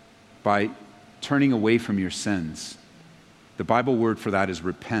by turning away from your sins. The Bible word for that is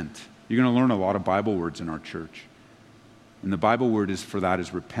repent. You're going to learn a lot of Bible words in our church. And the Bible word for that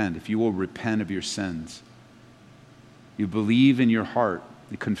is repent. If you will repent of your sins, you believe in your heart,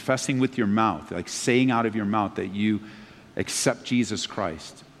 confessing with your mouth, like saying out of your mouth that you accept Jesus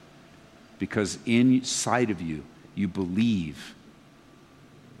Christ, because inside of you, you believe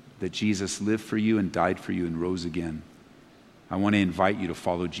that Jesus lived for you and died for you and rose again. I want to invite you to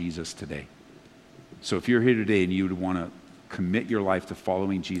follow Jesus today. So if you're here today and you would want to commit your life to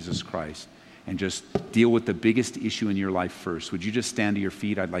following Jesus Christ and just deal with the biggest issue in your life first, would you just stand to your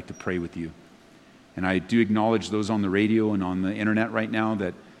feet? I'd like to pray with you. And I do acknowledge those on the radio and on the internet right now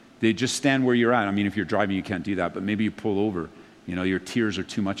that they just stand where you're at. I mean, if you're driving, you can't do that, but maybe you pull over. You know, your tears are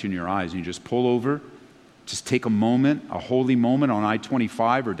too much in your eyes, and you just pull over. Just take a moment, a holy moment on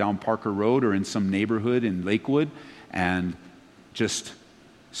I-25 or down Parker Road or in some neighborhood in Lakewood, and just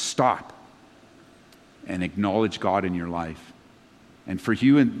stop and acknowledge God in your life. And for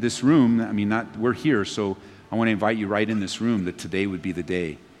you in this room, I mean, we're here, so I want to invite you right in this room that today would be the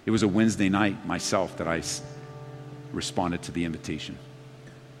day. It was a Wednesday night myself that I responded to the invitation.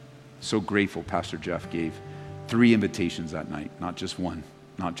 So grateful Pastor Jeff gave 3 invitations that night, not just one,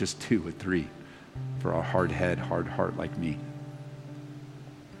 not just 2, but 3, for a hard head, hard heart like me.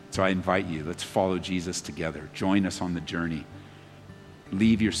 So I invite you, let's follow Jesus together. Join us on the journey.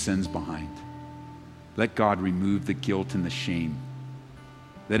 Leave your sins behind. Let God remove the guilt and the shame.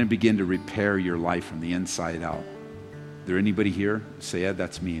 Let him begin to repair your life from the inside out. Is there anybody here? Say, Ed,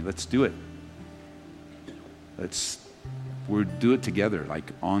 that's me. Let's do it. We'll do it together,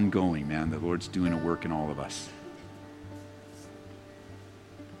 like ongoing, man. The Lord's doing a work in all of us.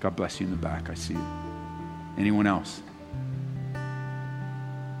 God bless you in the back. I see you. Anyone else?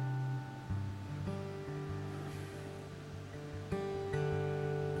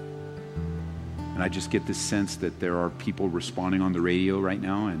 And I just get this sense that there are people responding on the radio right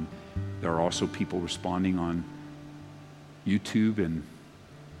now, and there are also people responding on YouTube and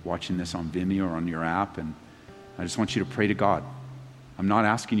watching this on Vimeo or on your app. And I just want you to pray to God. I'm not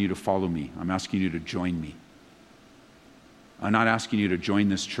asking you to follow me. I'm asking you to join me. I'm not asking you to join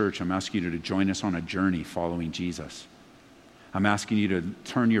this church. I'm asking you to join us on a journey following Jesus. I'm asking you to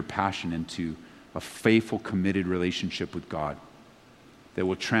turn your passion into a faithful, committed relationship with God that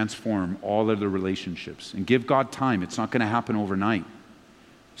will transform all other relationships. And give God time. It's not going to happen overnight.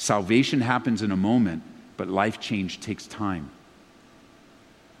 Salvation happens in a moment, but life change takes time.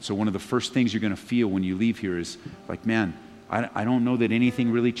 So one of the first things you're going to feel when you leave here is like, man, I don't know that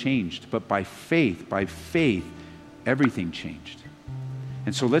anything really changed. But by faith, everything changed.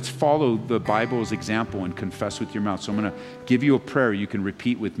 And so let's follow the Bible's example and confess with your mouth. So I'm going to give you a prayer you can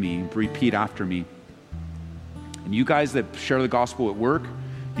repeat with me, repeat after me. And you guys that share the gospel at work,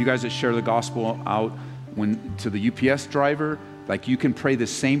 you guys that share the gospel out to the UPS driver, like you can pray the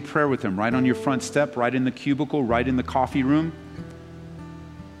same prayer with them right on your front step, right in the cubicle, right in the coffee room.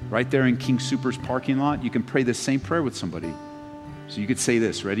 right there in King Super's parking lot, you can pray the same prayer with somebody. So you could say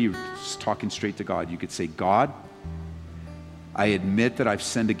this, ready? You're just talking straight to God. You could say, God, I admit that I've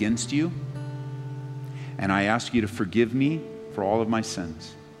sinned against you, and I ask you to forgive me for all of my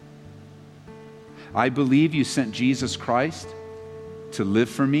sins. I believe you sent Jesus Christ to live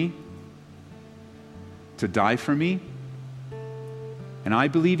for me, to die for me, and I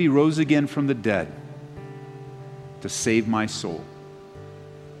believe he rose again from the dead to save my soul.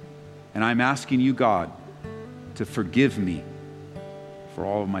 And I'm asking you, God, to forgive me for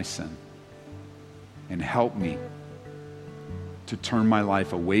all of my sin and help me to turn my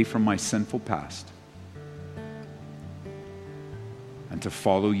life away from my sinful past and to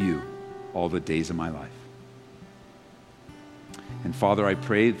follow you all the days of my life. And Father, I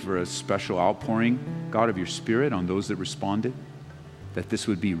pray for a special outpouring, God, of your Spirit on those that responded, that this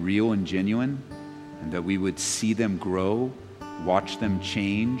would be real and genuine, and that we would see them grow, watch them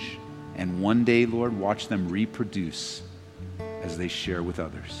change, and one day, Lord, watch them reproduce as they share with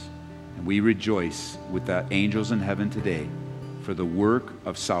others. And we rejoice with the angels in heaven today for the work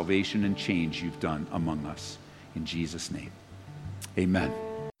of salvation and change you've done among us. In Jesus' name, amen.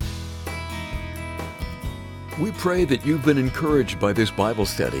 We pray that you've been encouraged by this Bible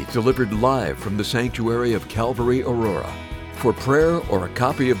study delivered live from the sanctuary of Calvary, Aurora. For prayer or a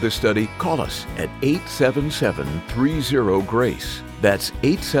copy of this study, call us at 877-30-GRACE. That's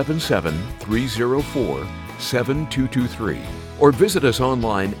 877-304-7223. Or visit us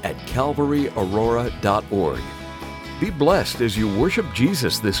online at calvaryaurora.org. Be blessed as you worship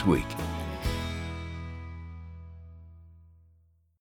Jesus this week.